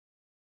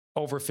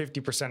 over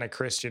 50% of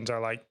Christians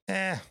are like,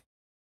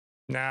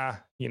 nah,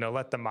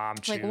 let the mom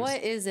choose. Like,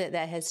 what is it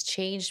that has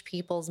changed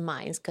people's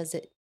minds? Because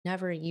it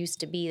never used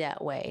to be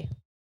that way.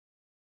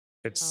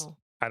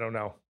 I don't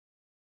know.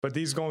 But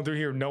these going through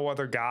here, no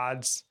other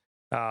gods.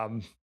 I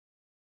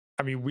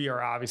mean, we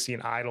are obviously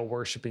an idol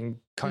worshiping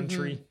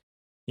country,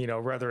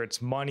 whether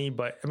it's money,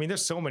 but I mean,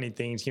 there's so many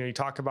things, you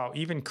talk about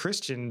even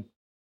Christian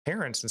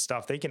parents and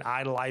stuff, they can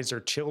idolize their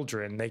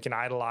children. They can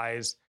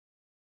idolize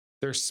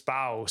their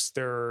spouse,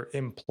 their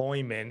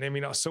employment. I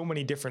mean, so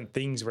many different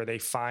things where they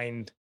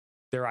find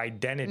their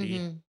identity.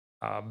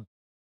 Mm-hmm. And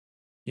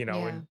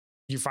Yeah.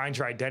 you find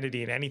your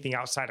identity in anything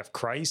outside of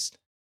Christ,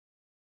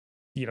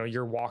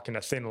 you're walking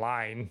a thin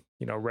line,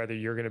 whether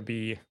you're going to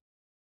be,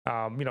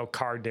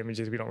 card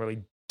images. We don't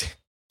really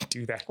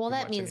do that. Well, too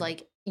that much means anymore.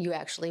 like you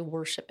actually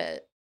worship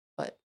it,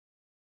 but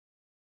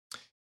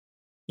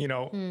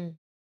mm,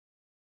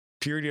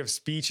 Purity of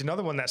speech.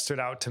 Another one that stood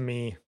out to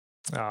me.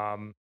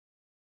 I'd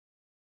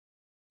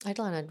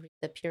want to read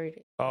the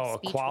purity of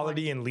speech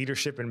Equality one. and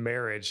leadership in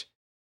marriage.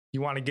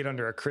 You want to get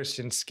under a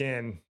Christian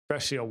skin,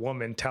 especially a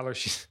woman, tell her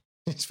she's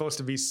supposed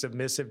to be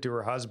submissive to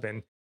her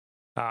husband.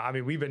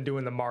 We've been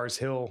doing the Mars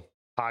Hill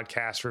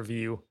podcast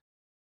review.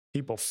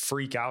 People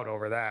freak out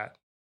over that.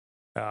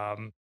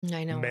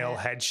 I know. Male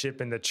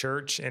headship in the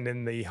church and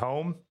in the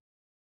home.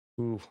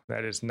 Ooh,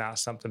 that is not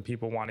something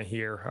people want to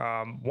hear.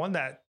 One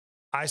that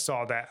I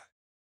saw that,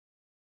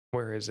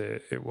 where is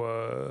it? It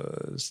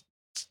was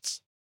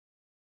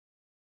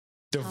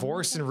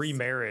divorce and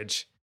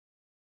remarriage.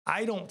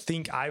 I don't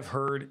think I've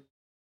heard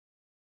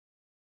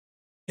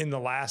in the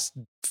last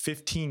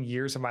 15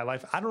 years of my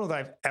life, I don't know that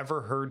I've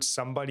ever heard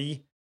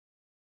somebody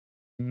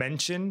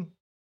mention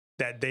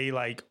that they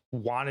like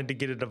wanted to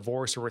get a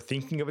divorce or were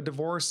thinking of a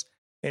divorce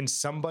and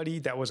somebody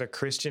that was a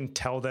Christian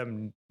tell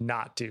them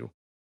not to.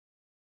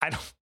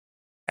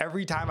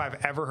 Every time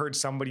I've ever heard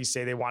somebody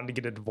say they wanted to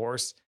get a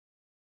divorce,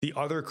 the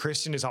other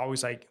Christian is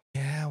always like,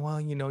 yeah,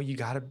 well, you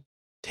got to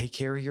take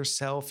care of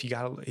yourself.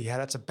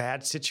 That's a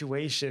bad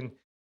situation.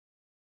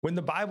 When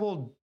the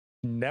Bible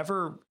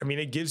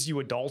it gives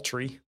you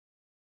adultery.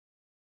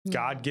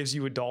 God gives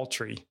you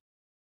adultery.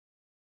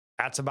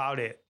 That's about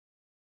it.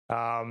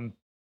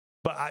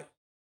 But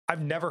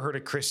I've never heard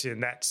a Christian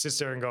that sits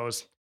there and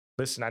goes,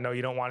 listen, I know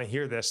you don't want to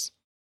hear this.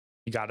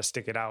 You got to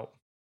stick it out.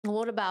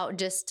 What about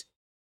just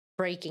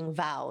breaking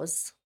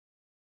vows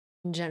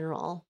in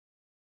general?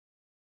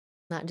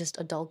 Not just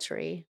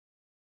adultery.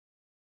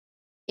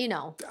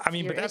 But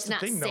that's the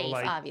thing, safe, though.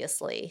 Like,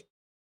 obviously,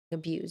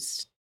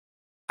 abused.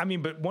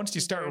 But once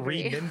you start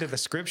reading into the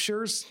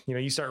scriptures,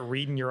 you start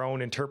reading your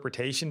own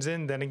interpretations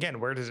in, then again,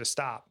 where does it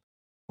stop?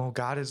 Well,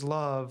 God is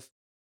love.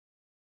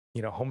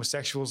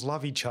 Homosexuals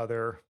love each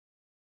other.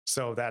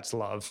 So that's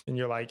love. And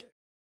you're like,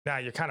 now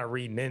you're kind of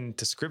reading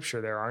into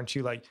scripture there, aren't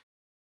you? Like,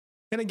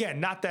 and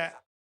again, not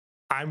that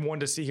I'm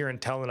one to sit here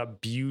and tell an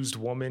abused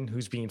woman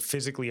who's being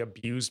physically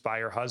abused by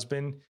her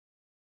husband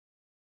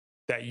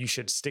that you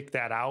should stick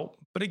that out.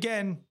 But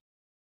again,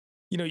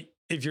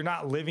 if you're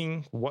not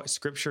living what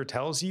scripture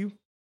tells you,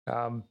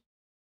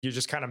 you're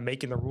just kind of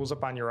making the rules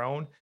up on your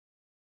own.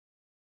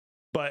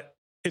 But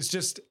it's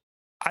just,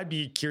 I'd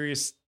be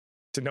curious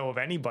to know if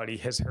anybody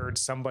has heard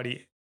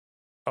somebody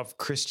of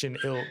Christian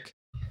ilk.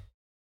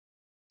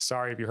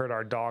 Sorry if you heard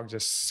our dog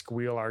just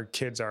squeal. Our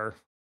kids are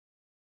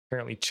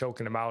apparently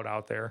choking him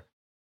out there.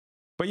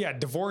 But yeah,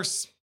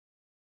 divorce.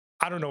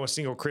 I don't know a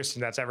single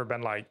Christian that's ever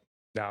been like,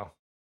 no,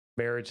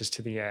 marriage is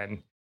to the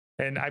end.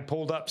 And I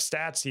pulled up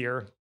stats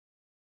here.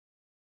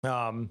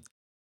 The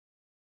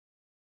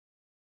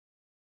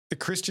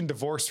Christian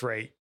divorce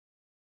rate,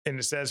 and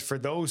it says for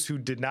those who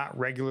did not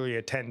regularly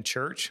attend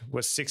church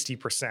was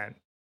 60%.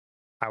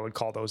 I would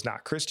call those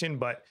not Christian,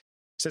 but it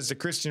says the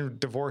Christian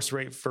divorce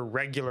rate for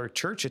regular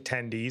church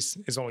attendees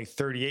is only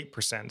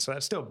 38%. So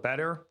that's still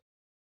better.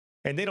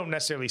 And they don't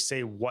necessarily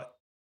say what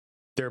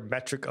their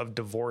metric of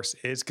divorce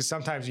is, because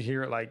sometimes you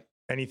hear it like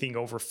anything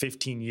over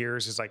 15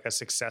 years is like a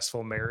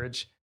successful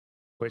marriage,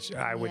 which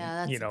I would,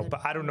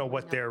 but I don't know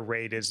what their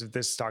rate is if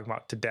this is talking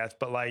about to death.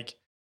 But like,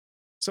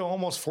 so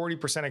almost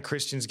 40% of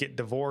Christians get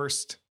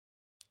divorced.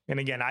 And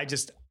again,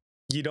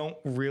 you don't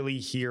really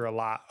hear a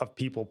lot of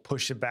people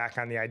pushing back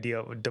on the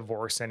idea of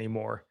divorce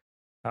anymore.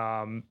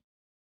 But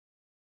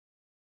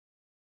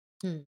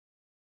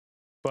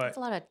that's a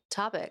lot of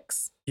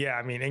topics.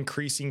 Yeah,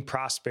 increasing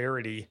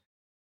prosperity.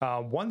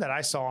 One that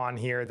I saw on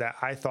here that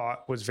I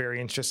thought was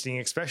very interesting,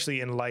 especially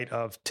in light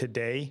of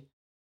today.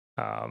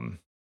 Let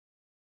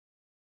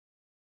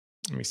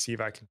me see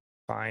if I can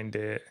find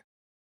it.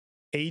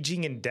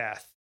 Aging and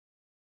death.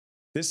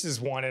 This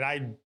is one, and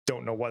I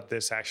don't know what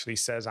this actually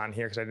says on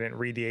here because I didn't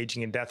read the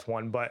aging and death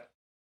one, but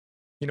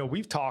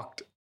we've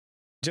talked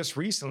just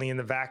recently in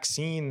the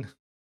vaccine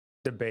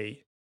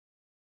debate.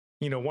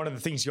 One of the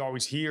things you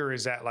always hear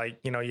is that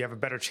you have a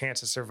better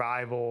chance of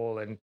survival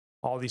and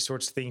all these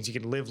sorts of things. You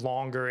can live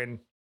longer. And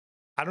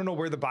I don't know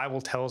where the Bible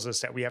tells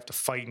us that we have to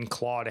fight and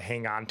claw to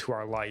hang on to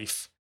our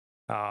life.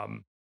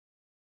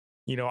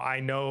 I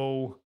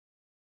know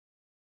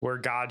where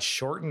God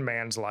shortened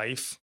man's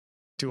life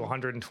to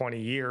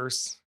 120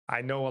 years.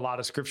 I know a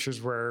lot of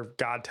scriptures where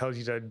God tells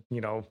you to,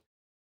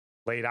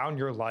 lay down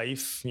your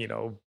life,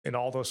 and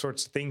all those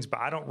sorts of things.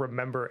 But I don't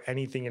remember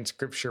anything in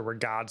scripture where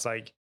God's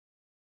like,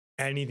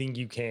 anything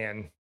you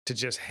can to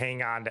just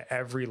hang on to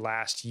every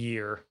last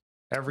year,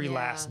 every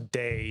last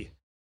day.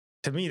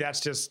 To me,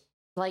 that's just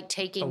like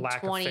taking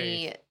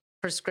 20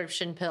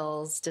 prescription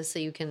pills just so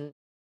you can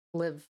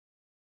live.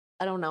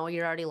 I don't know.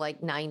 You're already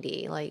like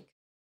 90. Like,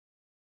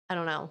 I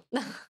don't know.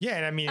 Yeah.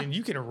 And I mean, and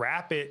you can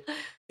wrap it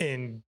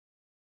in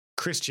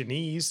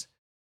Christianese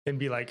and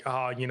be like, oh,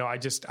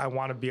 I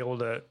want to be able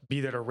to be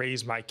there to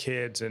raise my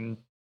kids, and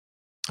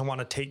I want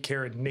to take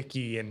care of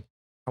Nikki, and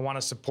I want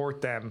to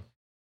support them.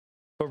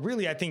 But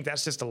really, I think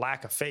that's just a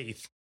lack of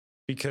faith,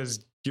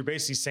 because you're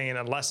basically saying,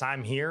 unless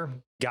I'm here,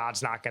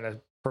 God's not going to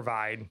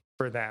provide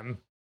for them.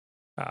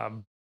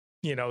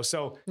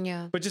 So,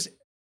 Yeah. but just,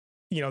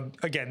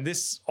 again,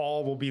 this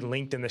all will be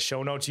linked in the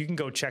show notes. You can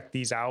go check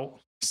these out,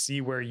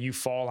 see where you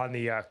fall on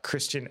the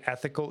Christian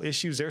ethical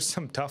issues. There's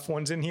some tough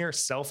ones in here: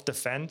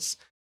 self-defense,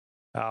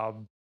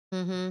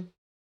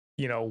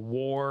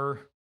 war,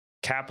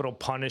 capital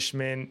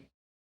punishment,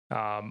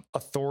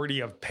 authority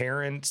of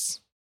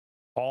parents,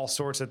 all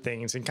sorts of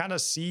things, and kind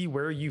of see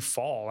where you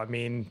fall. I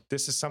mean,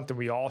 this is something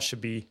we all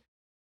should be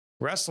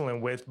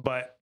wrestling with,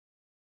 but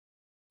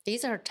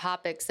these are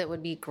topics that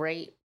would be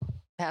great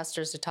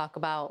pastors to talk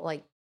about,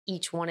 like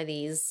each one of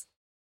these,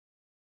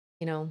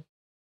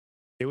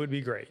 It would be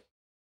great,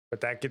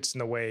 but that gets in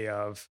the way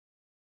of,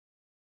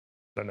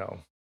 I don't know,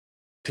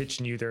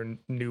 pitching you their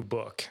new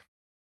book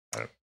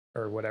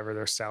or whatever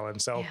they're selling.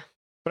 So, yeah.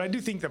 But I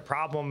do think the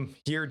problem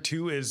here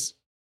too is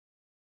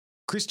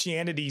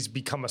Christianity's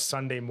become a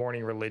Sunday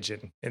morning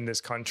religion in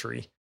this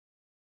country.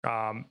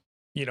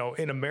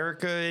 In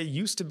America, it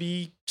used to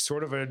be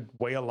sort of a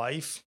way of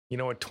life, a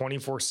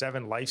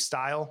 24/7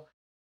 lifestyle.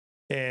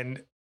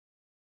 And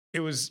it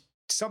was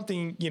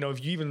something,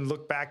 if you even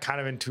look back kind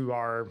of into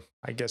our,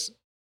 I guess,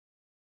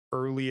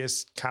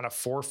 earliest kind of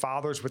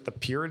forefathers with the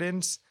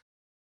Puritans,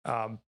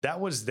 that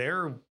was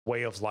their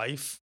way of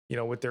life,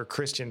 with their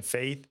Christian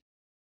faith.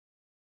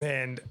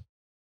 And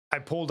I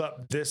pulled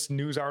up this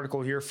news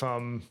article here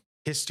from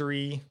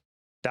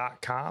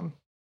history.com.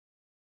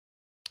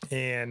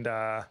 And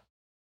I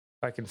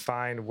can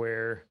find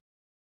where,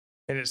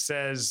 and it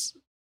says,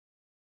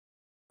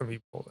 let me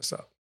pull this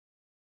up.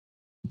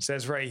 It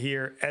says right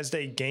here, as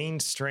they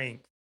gained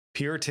strength,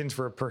 Puritans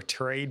were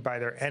portrayed by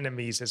their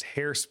enemies as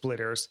hair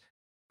splitters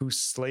who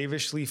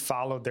slavishly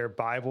followed their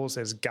Bibles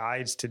as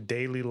guides to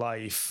daily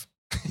life.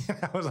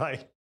 I was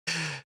like,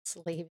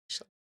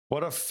 slavishly.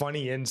 What a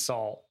funny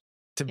insult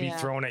to be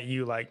thrown at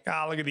you. Like,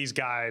 look at these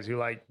guys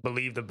who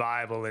believe the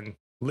Bible and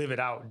live it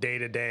out day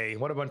to day.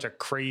 What a bunch of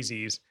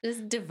crazies.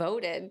 Just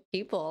devoted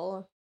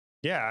people.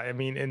 Yeah. I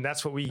mean, and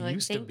that's what we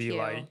used to be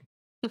like,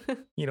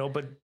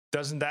 but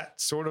doesn't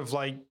that sort of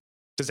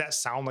does that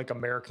sound like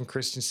American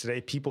Christians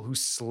today? People who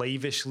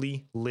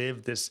slavishly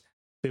live this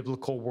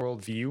biblical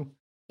worldview?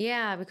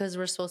 Yeah, because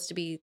we're supposed to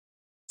be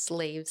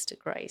slaves to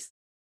Christ.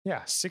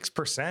 Yeah,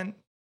 6%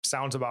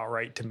 sounds about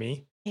right to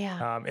me.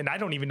 Yeah. And I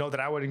don't even know that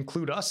I would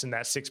include us in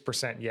that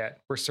 6%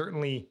 yet. We're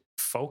certainly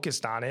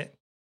focused on it,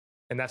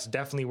 and that's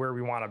definitely where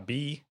we want to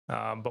be.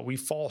 But we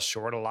fall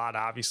short a lot,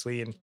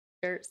 obviously. And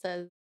shirt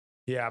says,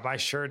 yeah, my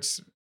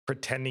shirt's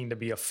pretending to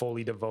be a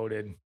fully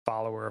devoted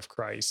follower of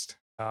Christ.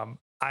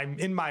 I'm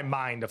in my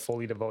mind a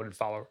fully devoted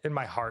follower. In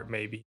my heart,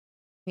 maybe.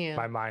 Yeah.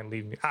 My mind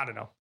leaves me. I don't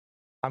know.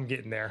 I'm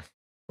getting there.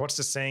 What's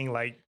the saying?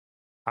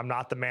 I'm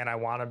not the man I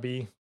want to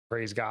be.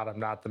 Praise God, I'm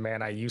not the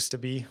man I used to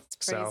be.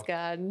 Praise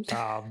God.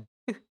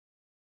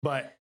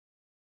 But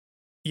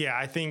yeah,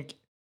 I think,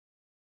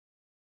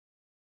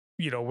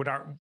 we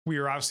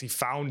were obviously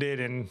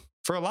founded, and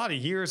for a lot of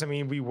years, I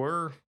mean, we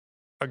were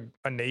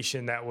a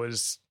nation that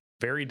was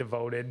very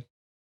devoted.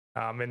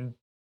 And,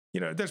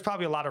 there's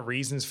probably a lot of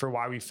reasons for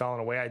why we've fallen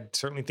away. I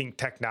certainly think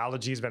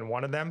technology has been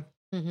one of them.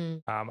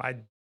 Mm-hmm.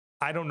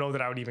 I don't know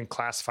that I would even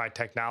classify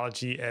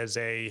technology as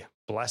a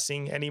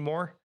blessing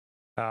anymore.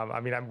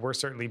 We're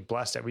certainly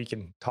blessed that we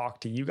can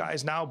talk to you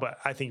guys now, but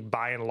I think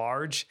by and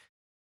large,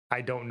 I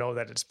don't know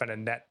that it's been a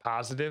net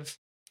positive.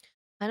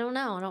 I don't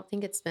know. I don't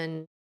think it's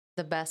been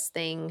the best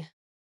thing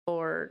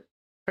for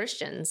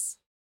Christians.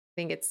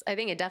 I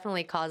think it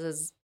definitely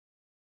causes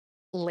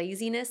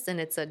laziness, and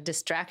it's a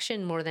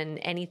distraction more than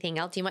anything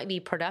else. You might be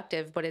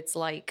productive, but it's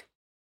not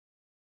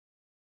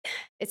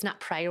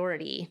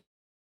priority.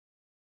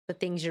 The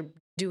things you're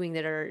doing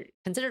that are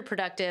considered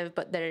productive,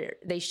 but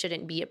they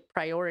shouldn't be a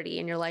priority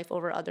in your life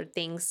over other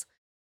things.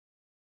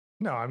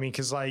 No, I mean,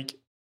 because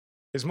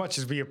as much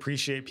as we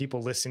appreciate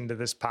people listening to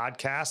this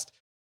podcast,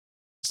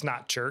 it's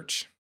not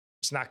church.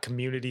 It's not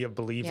community of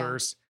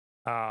believers.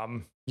 Yeah.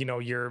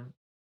 Your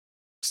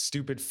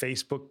stupid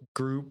Facebook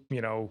group,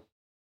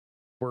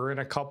 we're in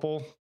a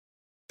couple.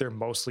 They're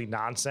mostly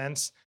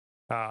nonsense.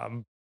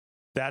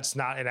 That's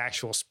not an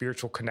actual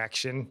spiritual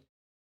connection,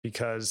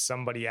 because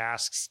somebody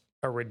asks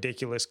a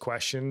ridiculous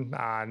question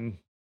on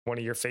one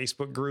of your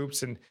Facebook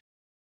groups.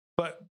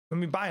 But I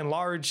mean, by and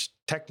large,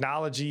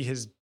 technology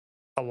has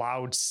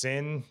allowed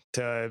sin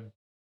to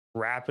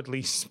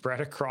rapidly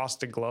spread across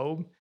the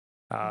globe.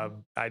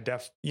 And I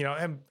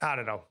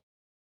don't know.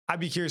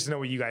 I'd be curious to know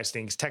what you guys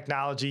think. Is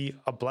technology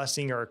a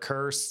blessing or a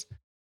curse?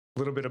 A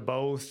little bit of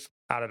both.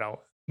 I don't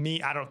know.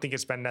 Me, I don't think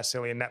it's been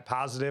necessarily a net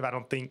positive. I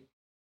don't think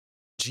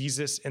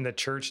Jesus and the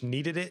church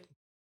needed it.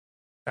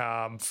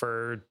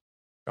 For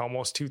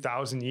almost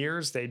 2,000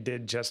 years, they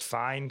did just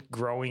fine,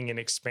 growing and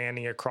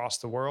expanding across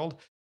the world.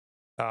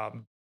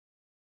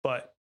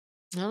 But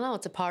I don't know.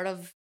 It's a part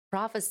of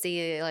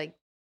prophecy. Like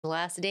the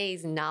last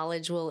days,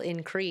 knowledge will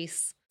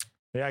increase.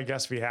 Yeah, I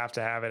guess we have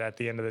to have it at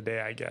the end of the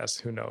day, I guess.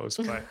 Who knows?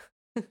 But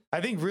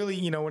I think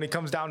really, when it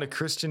comes down to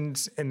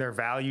Christians and their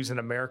values in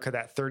America,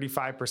 that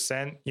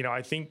 35%,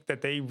 I think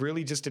that they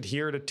really just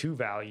adhere to two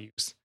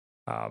values.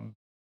 And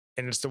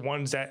it's the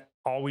ones that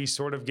always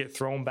sort of get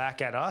thrown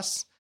back at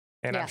us.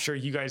 And I'm sure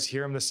you guys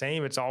hear them the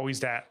same. It's always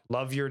that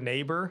love your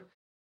neighbor.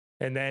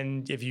 And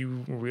then if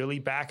you really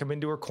back them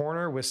into a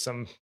corner with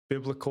some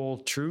biblical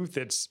truth,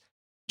 it's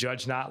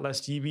judge not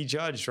lest ye be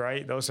judged,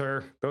 right? Those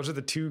are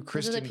the two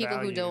Christian values. Those are the people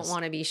who don't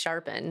want to be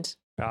sharpened.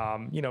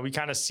 We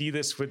kind of see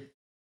this with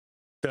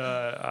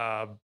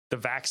the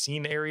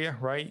vaccine area,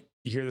 right?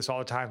 You hear this all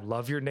the time.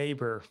 Love your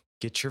neighbor,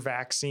 get your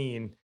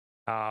vaccine.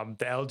 The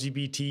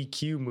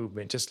LGBTQ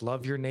movement, just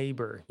love your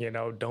neighbor,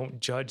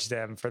 don't judge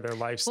them for their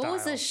lifestyle. What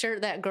was the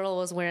shirt that girl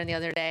was wearing the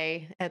other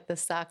day at the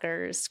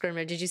soccer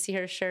scrimmage? Did you see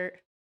her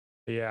shirt?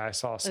 Yeah, I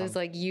saw some. It was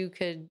like, you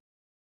could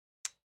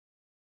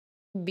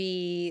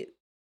be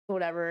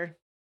whatever,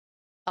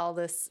 all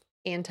this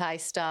anti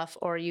stuff,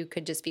 or you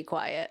could just be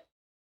quiet.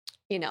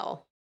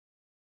 Not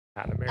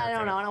America. I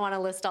don't know. I don't want to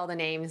list all the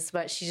names,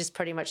 but she's just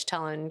pretty much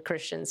telling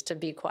Christians to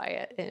be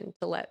quiet and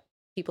to let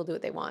people do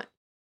what they want.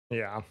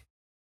 Yeah.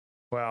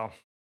 Well,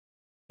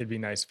 it'd be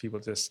nice if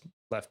people just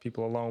left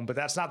people alone, but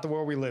that's not the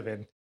world we live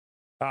in.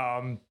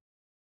 But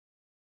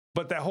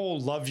that whole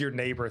love your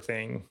neighbor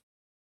thing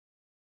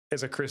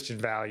as a Christian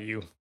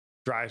value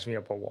drives me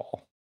up a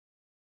wall.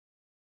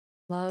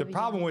 The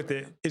problem with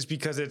it is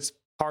because it's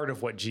part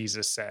of what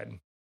Jesus said.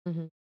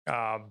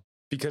 Mm-hmm.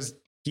 Because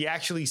he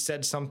actually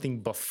said something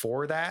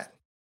before that,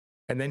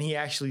 and then he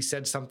actually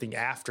said something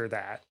after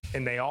that.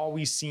 And they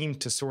always seem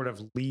to sort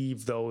of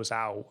leave those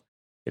out.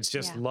 It's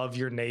just love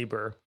your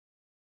neighbor.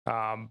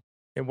 And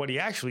what he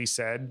actually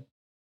said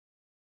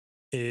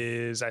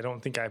is, I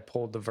don't think I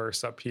pulled the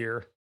verse up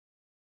here,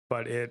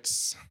 but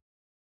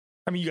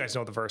you guys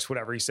know the verse,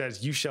 whatever. He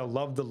says, you shall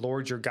love the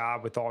Lord your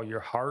God with all your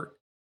heart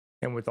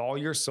and with all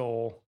your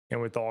soul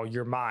and with all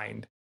your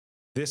mind.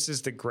 This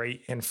is the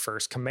great and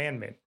first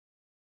commandment.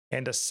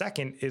 And a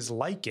second is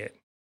like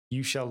it.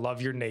 You shall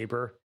love your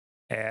neighbor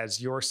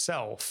as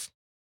yourself.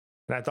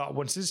 And I thought,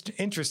 what's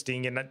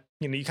interesting, and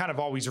you kind of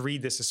always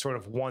read this as sort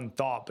of one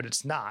thought, but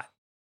it's not.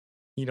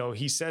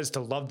 He says to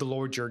love the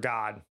Lord your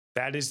God.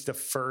 That is the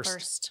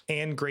first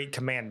and great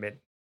commandment.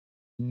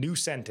 New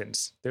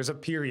sentence. There's a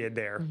period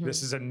there. Mm-hmm.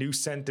 This is a new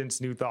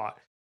sentence, new thought.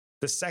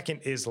 The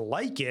second is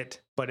like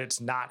it, but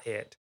it's not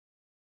it.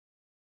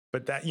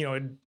 But that,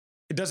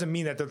 it doesn't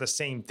mean that they're the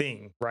same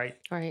thing, right?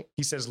 Right.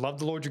 He says, love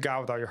the Lord your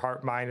God with all your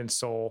heart, mind, and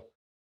soul,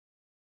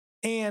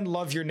 and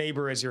love your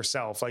neighbor as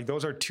yourself. Like,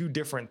 those are two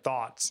different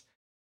thoughts.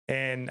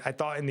 And I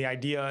thought in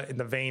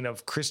the vein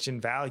of Christian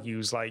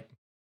values, like,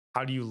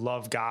 how do you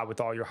love God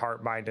with all your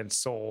heart, mind, and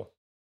soul?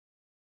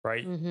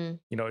 Right?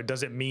 Mm-hmm. It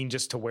doesn't mean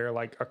just to wear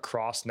like a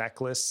cross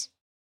necklace,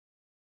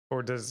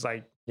 or does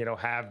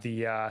have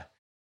the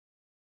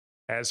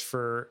as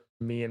for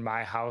me and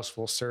my house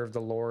will serve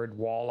the Lord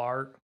wall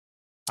art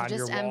on your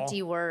wall. Just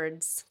empty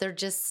words. They're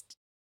just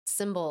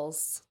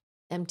symbols,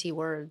 empty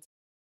words.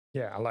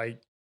 Yeah.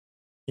 Like,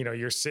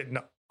 you're sitting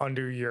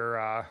under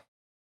your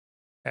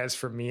as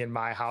for me and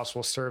my house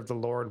will serve the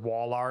Lord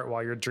wall art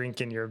while you're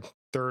drinking your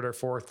third or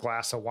fourth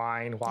glass of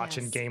wine,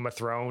 watching Game of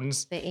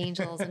Thrones. The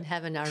angels in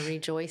heaven are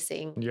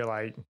rejoicing. You're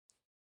like,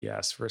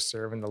 yes, we're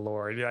serving the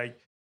Lord. You're like,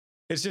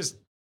 it's just,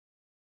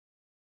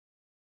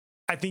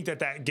 I think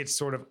that gets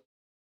sort of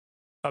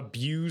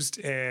abused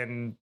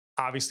and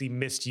obviously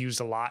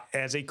misused a lot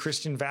as a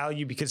Christian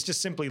value, because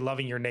just simply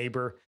loving your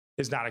neighbor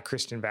is not a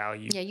Christian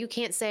value. Yeah, you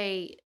can't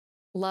say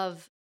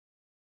love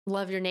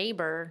your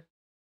neighbor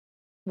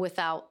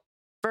without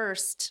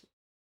first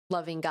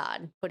loving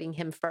God, putting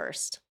him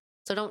first.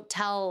 So don't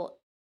tell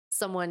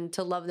someone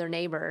to love their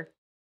neighbor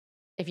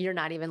if you're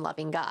not even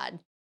loving God.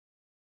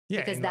 Yeah,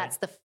 because that's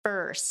the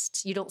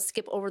first. You don't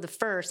skip over the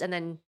first and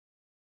then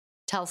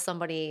tell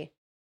somebody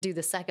do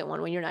the second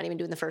one when you're not even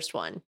doing the first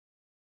one.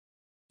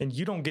 And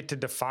you don't get to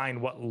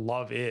define what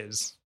love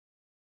is.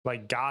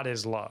 Like, God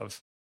is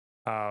love.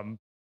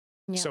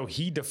 So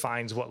he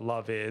defines what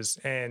love is,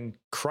 and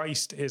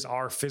Christ is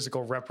our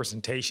physical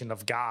representation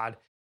of God.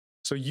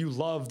 So you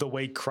love the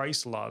way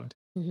Christ loved.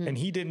 Mm-hmm. And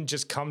he didn't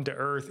just come to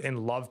earth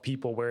and love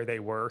people where they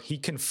were. He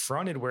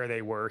confronted where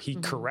they were. He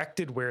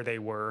corrected where they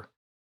were.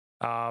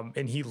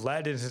 And he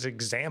led as his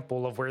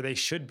example of where they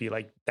should be.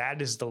 Like,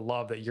 that is the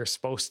love that you're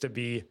supposed to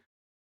be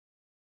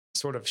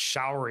sort of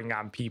showering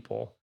on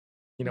people.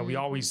 We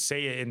always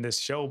say it in this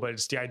show, but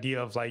it's the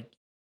idea of like,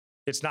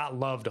 it's not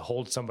love to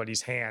hold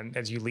somebody's hand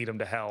as you lead them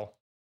to hell.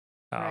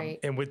 Right.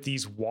 And with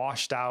these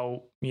washed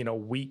out,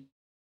 weak,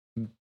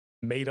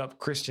 made up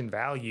Christian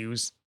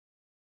values,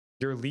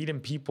 you're leading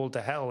people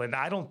to hell. And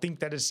I don't think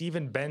that it's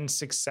even been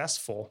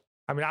successful.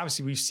 I mean,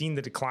 obviously we've seen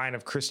the decline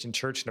of Christian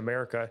church in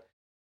America.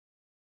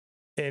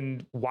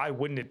 And why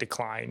wouldn't it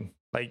decline?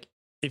 Like,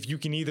 if you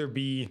can either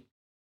be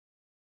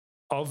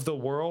of the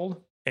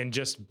world and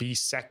just be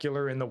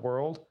secular in the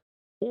world,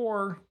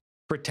 or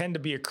pretend to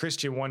be a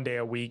Christian one day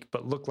a week,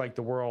 but look like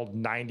the world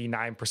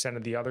 99%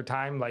 of the other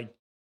time. Like,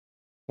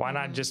 why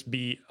not just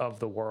be of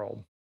the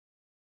world?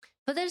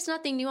 But there's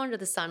nothing new under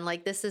the sun.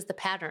 Like, this is the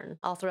pattern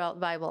all throughout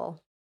the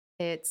Bible.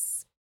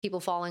 It's people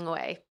falling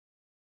away.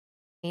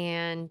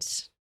 And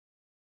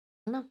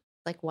I don't know,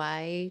 like,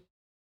 why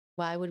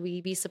would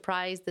we be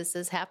surprised this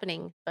is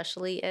happening,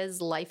 especially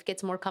as life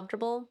gets more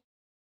comfortable?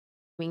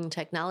 I mean,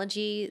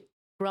 technology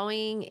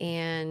growing,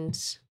 and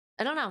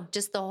I don't know,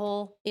 just the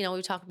whole,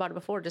 we talked about it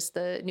before, just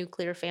the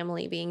nuclear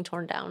family being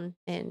torn down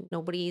and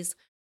nobody's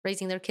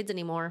raising their kids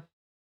anymore.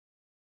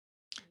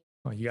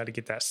 Well, you got to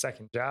get that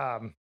second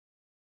job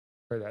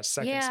or that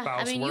second Yeah,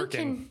 spouse I mean,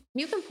 working.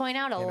 you can point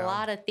out a you know.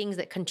 lot of things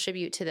that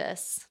contribute to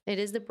this. It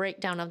is the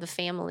breakdown of the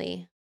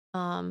family.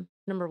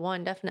 Number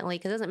one, definitely,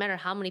 because it doesn't matter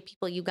how many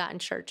people you got in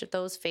church. If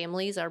those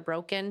families are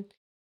broken,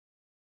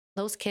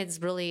 those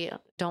kids really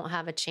don't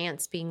have a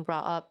chance being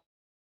brought up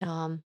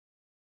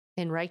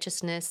in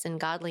righteousness and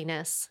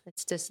godliness.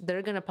 It's just,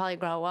 they're going to probably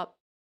grow up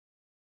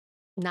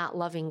not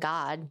loving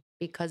God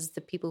because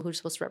the people who are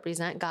supposed to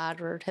represent God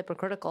are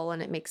hypocritical,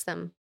 and it makes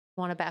them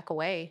want to back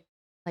away.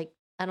 Like,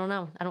 I don't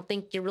know. I don't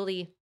think you're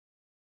really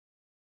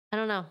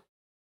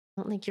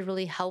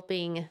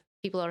helping.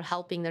 People are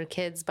helping their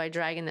kids by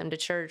dragging them to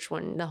church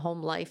when the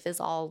home life is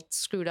all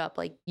screwed up.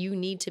 Like, you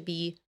need to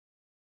be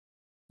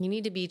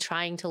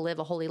trying to live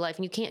a holy life,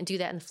 and you can't do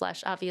that in the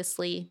flesh.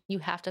 Obviously, you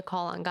have to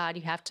call on God.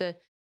 You have to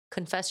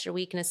confess your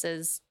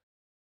weaknesses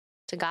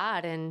to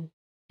God and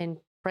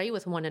pray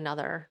with one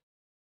another.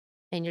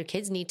 And your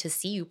kids need to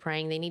see you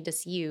praying. They need to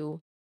see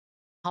you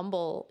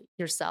humble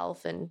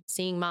yourself and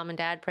seeing mom and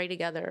dad pray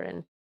together.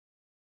 And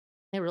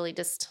it really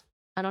just,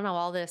 I don't know,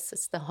 all this,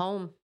 it's the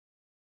home.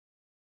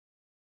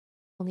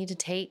 We'll need to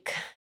take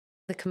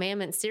the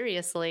commandments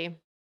seriously.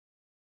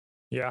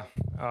 Yeah.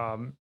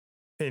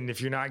 And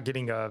if you're not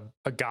getting a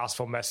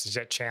gospel message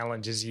that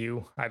challenges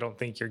you, I don't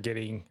think you're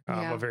getting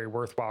a very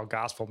worthwhile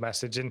gospel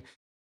message. And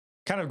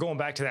kind of going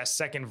back to that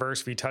second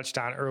verse we touched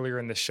on earlier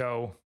in the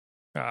show,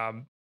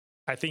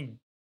 I think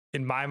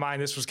in my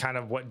mind, this was kind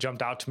of what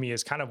jumped out to me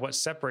as kind of what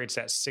separates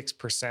that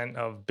 6%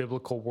 of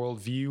biblical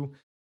worldview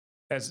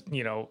as,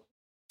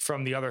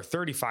 from the other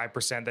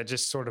 35% that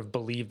just sort of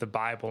believe the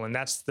Bible. And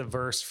that's the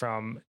verse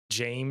from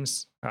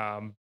James,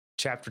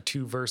 chapter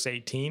 2, verse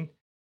 18,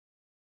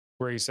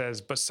 where he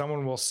says, "But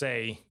someone will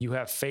say, 'You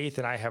have faith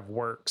and I have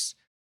works.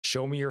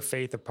 Show me your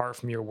faith apart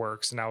from your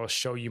works, and I will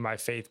show you my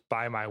faith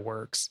by my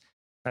works.'"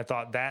 I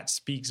thought that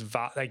speaks,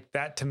 like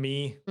that to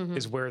me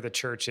is where the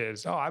church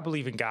is. Oh, I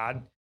believe in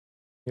God.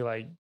 You're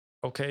like,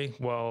 okay,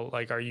 well,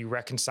 like, are you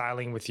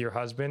reconciling with your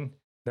husband?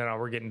 Then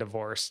we're getting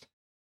divorced.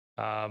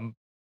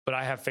 But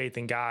I have faith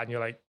in God. And you're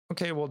like,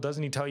 okay, well,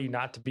 doesn't he tell you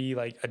not to be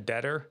like a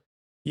debtor?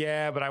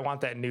 Yeah, but I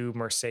want that new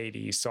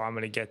Mercedes, so I'm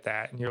going to get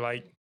that. And you're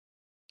like,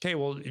 okay,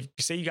 well, if you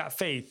say you got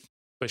faith,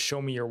 but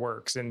show me your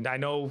works. And I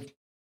know,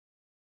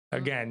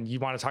 again, you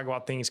want to talk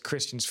about things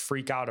Christians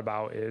freak out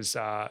about is,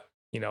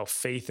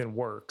 faith and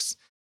works,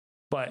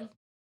 but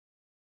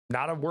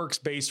not a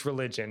works-based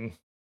religion.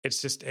 It's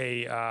just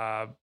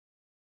a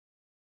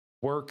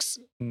works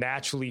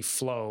naturally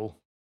flow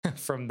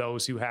from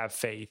those who have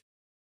faith,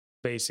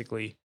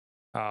 basically.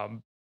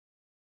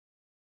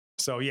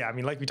 So yeah, I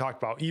mean, like we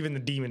talked about, even the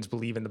demons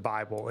believe in the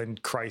Bible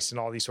and Christ and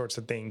all these sorts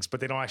of things,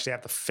 but they don't actually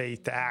have the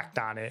faith to act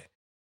on it.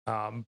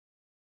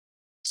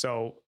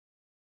 So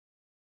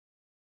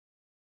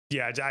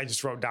yeah, I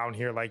just wrote down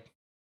here, like,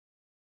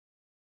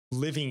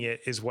 living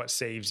it is what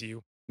saves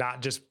you,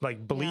 not just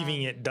like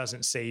believing it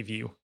doesn't save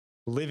you.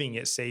 Living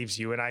it saves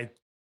you. And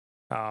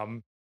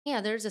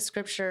there's a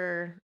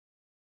scripture,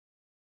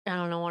 I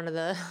don't know, one of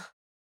them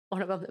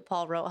that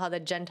Paul wrote, how the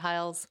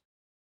Gentiles,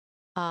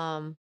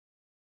 I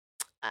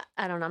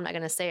don't know, I'm not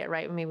going to say it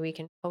right. Maybe we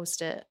can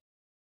post it.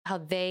 How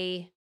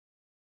they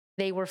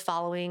were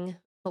following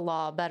the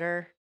law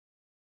better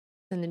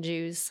than the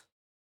Jews,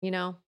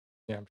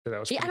 Yeah, I'm sure that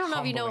was. I don't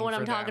know if you know what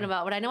I'm talking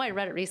about, but I know I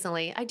read it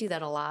recently. I do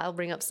that a lot. I'll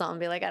bring up something and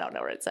be like, I don't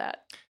know where it's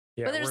at.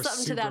 Yeah, but there's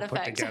something to that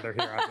effect. Put together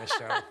here on this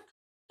show.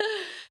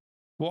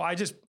 Well,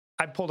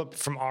 I pulled up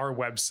from our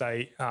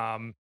website,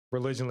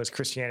 Religionless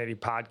Christianity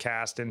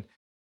podcast, and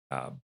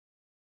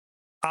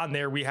on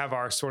there we have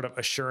our sort of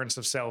assurance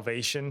of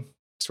salvation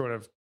sort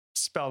of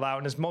spelled out,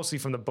 and it's mostly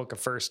from the book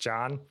of 1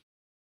 John.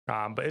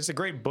 But it's a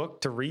great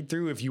book to read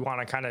through if you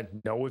want to kind of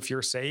know if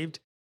you're saved.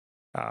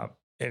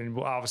 And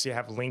we'll obviously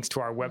have links to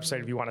our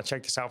website if you want to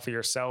check this out for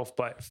yourself.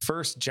 But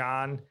 1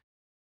 John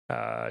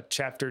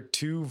chapter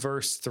 2,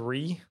 verse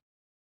 3,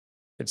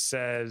 it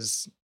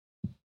says,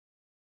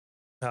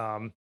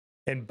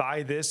 and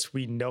by this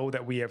we know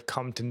that we have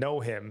come to know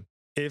him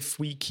if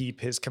we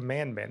keep his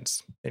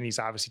commandments. And he's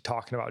obviously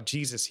talking about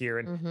Jesus here.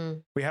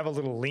 And we have a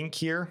little link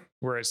here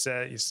where it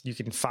says you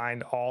can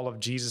find all of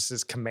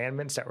Jesus's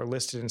commandments that were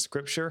listed in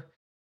scripture.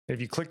 And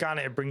if you click on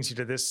it, it brings you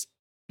to this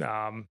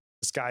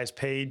guy's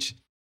page.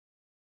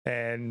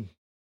 And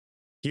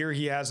here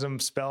he has them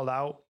spelled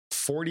out,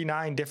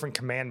 49 different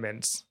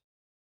commandments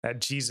that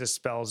Jesus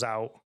spells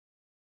out.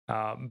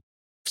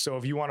 So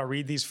if you want to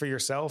read these for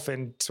yourself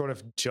and sort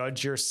of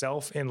judge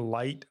yourself in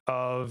light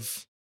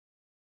of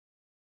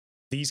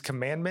these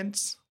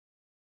commandments,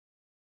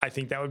 I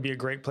think that would be a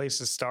great place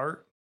to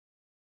start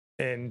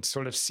and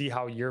sort of see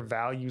how your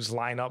values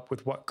line up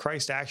with what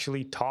Christ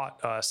actually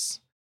taught us.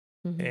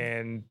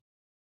 And,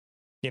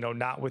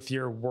 not with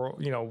your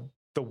world,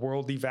 the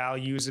worldly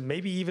values, and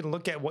maybe even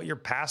look at what your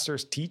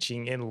pastor's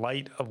teaching in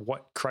light of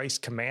what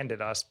Christ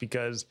commanded us,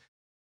 because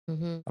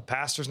a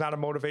pastor's not a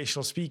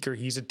motivational speaker.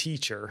 He's a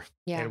teacher.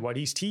 Yeah. And what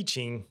he's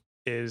teaching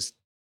is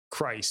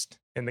Christ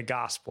and the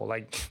gospel.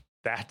 Like,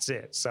 that's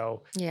it.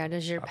 So yeah,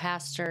 does your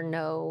pastor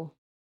know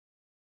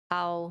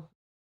how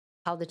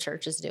the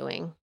church is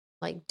doing?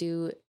 Like,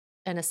 do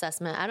an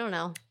assessment. I don't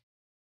know.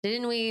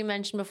 Didn't we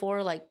mention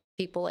before, like,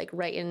 people like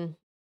writing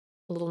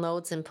little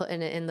notes and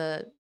putting it in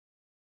the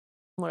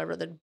whatever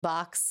the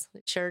box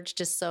at church,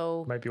 just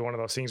so might be one of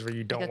those things where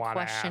you don't want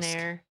to ask.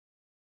 Questionnaire.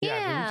 Yeah,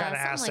 we kind of something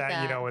asked like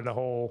that, in the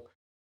whole,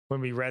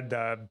 when we read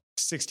the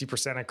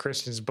 60% of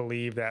Christians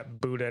believe that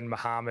Buddha and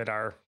Muhammad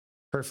are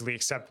perfectly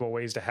acceptable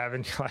ways to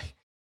heaven. Like,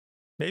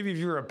 maybe if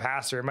you were a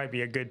pastor, it might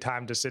be a good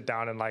time to sit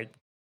down and like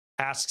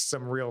ask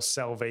some real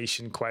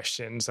salvation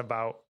questions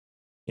about,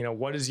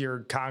 what does your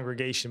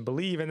congregation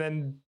believe? And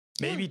then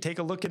maybe take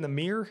a look in the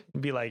mirror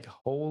and be like,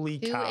 holy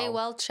cow. Do a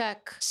well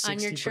check on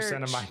your church.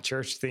 60% of my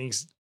church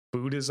thinks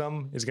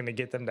Buddhism is going to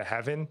get them to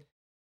heaven.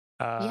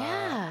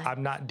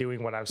 I'm not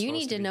doing what I'm supposed to be. You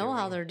need to know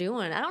how they're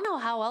doing. I don't know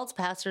how else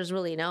pastors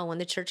really know when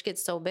the church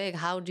gets so big.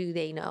 How do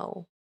they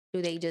know?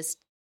 Do they just...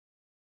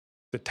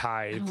 The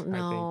tithe,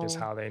 I think, is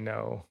how they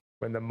know.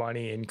 When the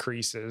money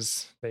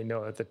increases, they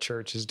know that the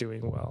church is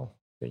doing well.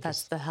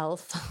 That's the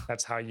health.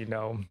 That's how you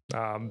know.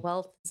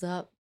 Wealth is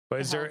up.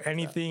 But is there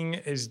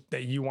anything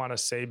that you want to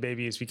say,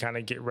 baby, as we kind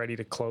of get ready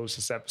to close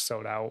this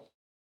episode out?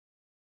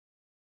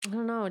 I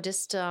don't know.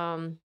 Just, I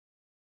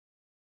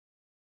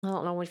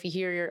don't know if you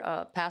hear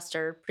your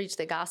pastor preach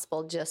the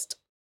gospel, just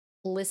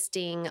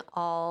listing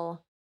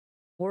all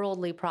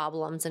worldly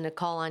problems and to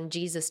call on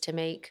Jesus to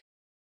make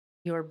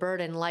your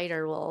burden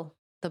lighter. Well,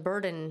 the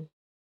burden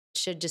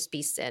should just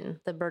be sin.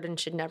 The burden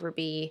should never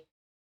be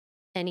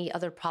any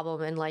other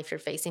problem in life you're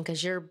facing,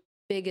 because your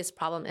biggest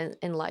problem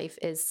in life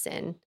is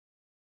sin.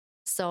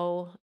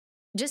 So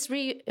just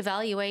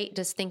reevaluate,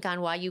 just think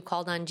on why you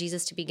called on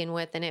Jesus to begin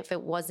with. And if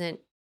it wasn't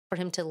for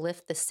him to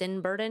lift the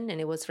sin burden and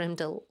it was for him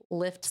to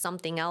lift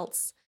something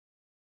else,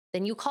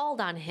 then you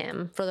called on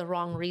him for the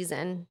wrong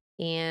reason.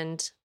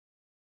 And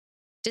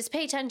just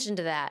pay attention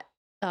to that.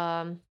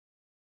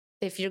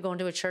 If you're going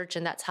to a church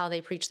and that's how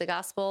they preach the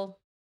gospel,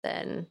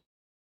 then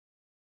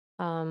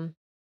I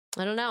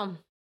don't know.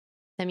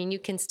 I mean, you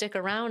can stick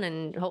around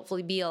and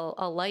hopefully be a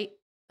light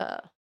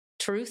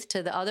truth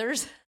to the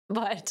others,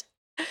 but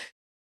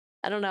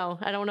I don't know.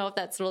 I don't know if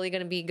that's really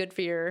going to be good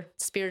for your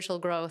spiritual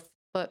growth.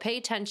 But pay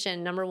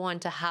attention, number one,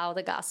 to how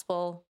the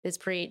gospel is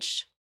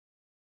preached.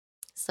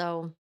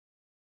 So,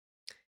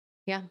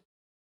 yeah.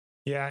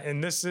 Yeah,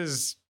 and this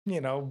is,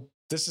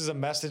 this is a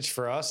message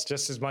for us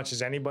just as much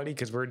as anybody,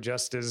 because we're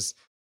just as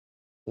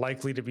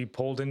likely to be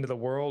pulled into the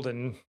world,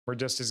 and we're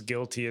just as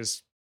guilty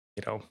as,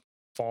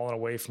 falling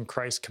away from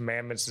Christ's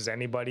commandments as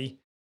anybody.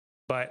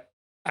 But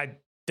I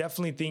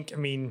definitely think,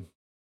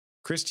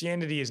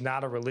 Christianity is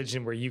not a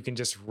religion where you can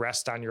just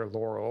rest on your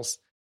laurels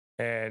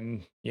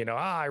and,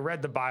 I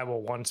read the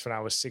Bible once when I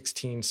was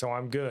 16, so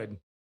I'm good.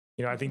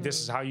 I think this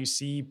is how you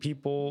see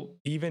people,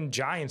 even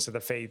giants of the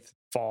faith,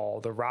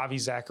 fall, the Ravi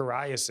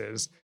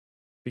Zachariases,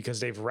 because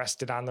they've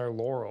rested on their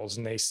laurels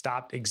and they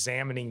stopped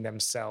examining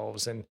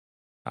themselves and,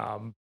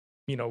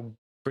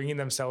 bringing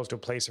themselves to a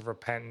place of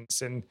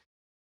repentance. And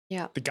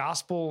the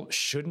gospel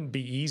shouldn't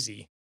be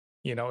easy.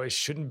 It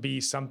shouldn't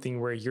be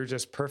something where you're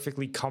just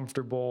perfectly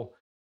comfortable,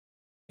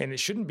 and it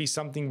shouldn't be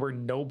something where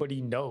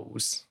nobody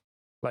knows.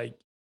 Like,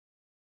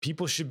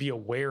 people should be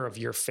aware of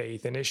your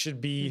faith, and it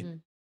should be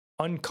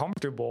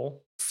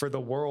uncomfortable for the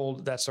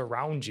world that's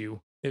around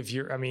you. If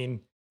you're,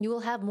 you will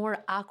have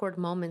more awkward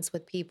moments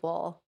with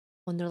people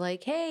when they're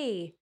like,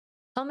 hey,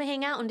 come and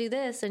hang out and do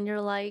this. And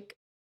you're like,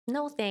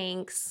 no,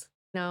 thanks.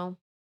 No,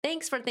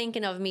 thanks for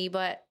thinking of me,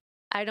 but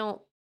I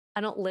don't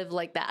live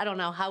like that. I don't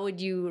know. How would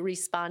you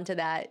respond to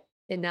that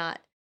and not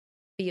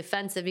be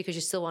offensive because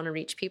you still want to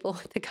reach people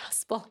with the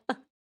gospel?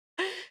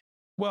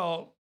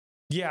 Well,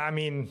 yeah,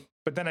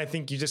 but then I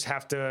think you just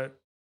have to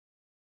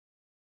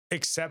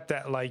accept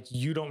that, like,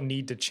 you don't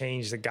need to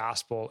change the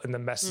gospel and the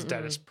message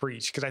that is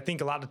preached. Because I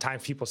think a lot of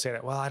times people say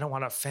that, well, I don't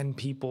want to offend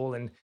people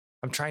and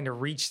I'm trying to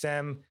reach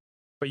them.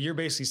 But you're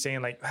basically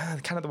saying, like,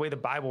 kind of the way the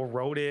Bible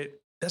wrote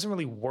it doesn't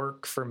really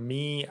work for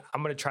me.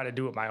 I'm going to try to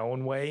do it my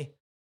own way.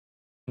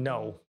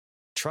 No,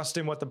 trust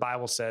in what the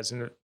Bible says.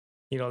 And,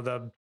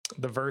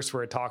 the verse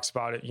where it talks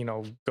about it,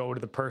 go to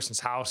the person's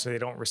house and they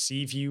don't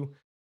receive you,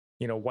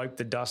 wipe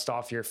the dust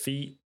off your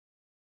feet.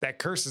 That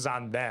curse is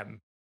on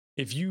them.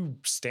 If you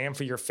stand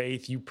for your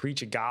faith, you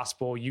preach a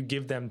gospel, you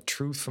give them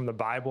truth from the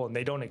Bible and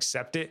they don't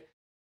accept it,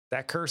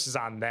 that curse is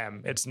on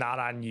them. It's not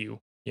on you.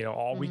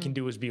 All we can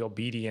do is be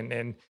obedient,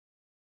 and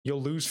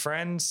you'll lose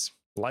friends.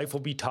 Life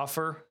will be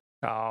tougher.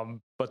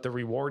 but the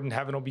reward in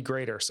heaven will be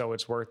greater. So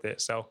it's worth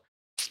it. So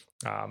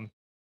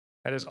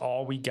that is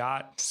all we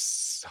got.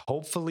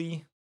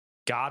 Hopefully,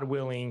 God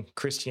willing,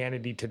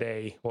 Christianity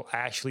Today will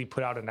actually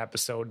put out an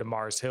episode to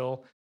Mars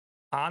Hill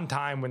on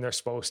time when they're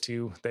supposed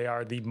to. They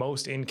are the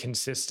most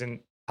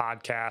inconsistent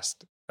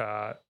podcast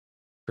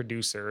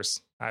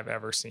producers I've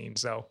ever seen.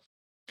 So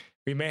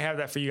we may have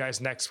that for you guys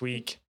next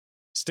week.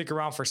 Stick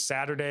around for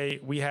Saturday.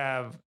 We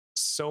have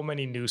so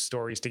many news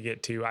stories to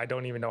get to. I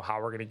don't even know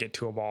how we're going to get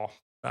to them all.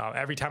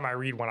 Every time I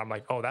read one, I'm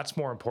like, oh, that's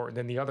more important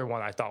than the other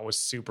one I thought was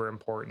super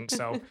important.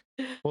 So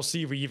we'll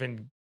see if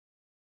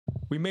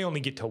we may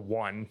only get to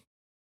one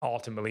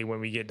ultimately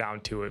when we get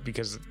down to it,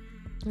 because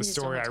the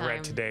story I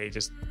read today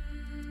just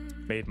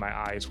made my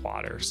eyes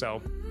water.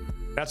 So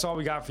that's all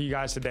we got for you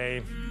guys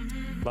today.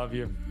 Love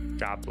you.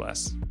 God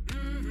bless.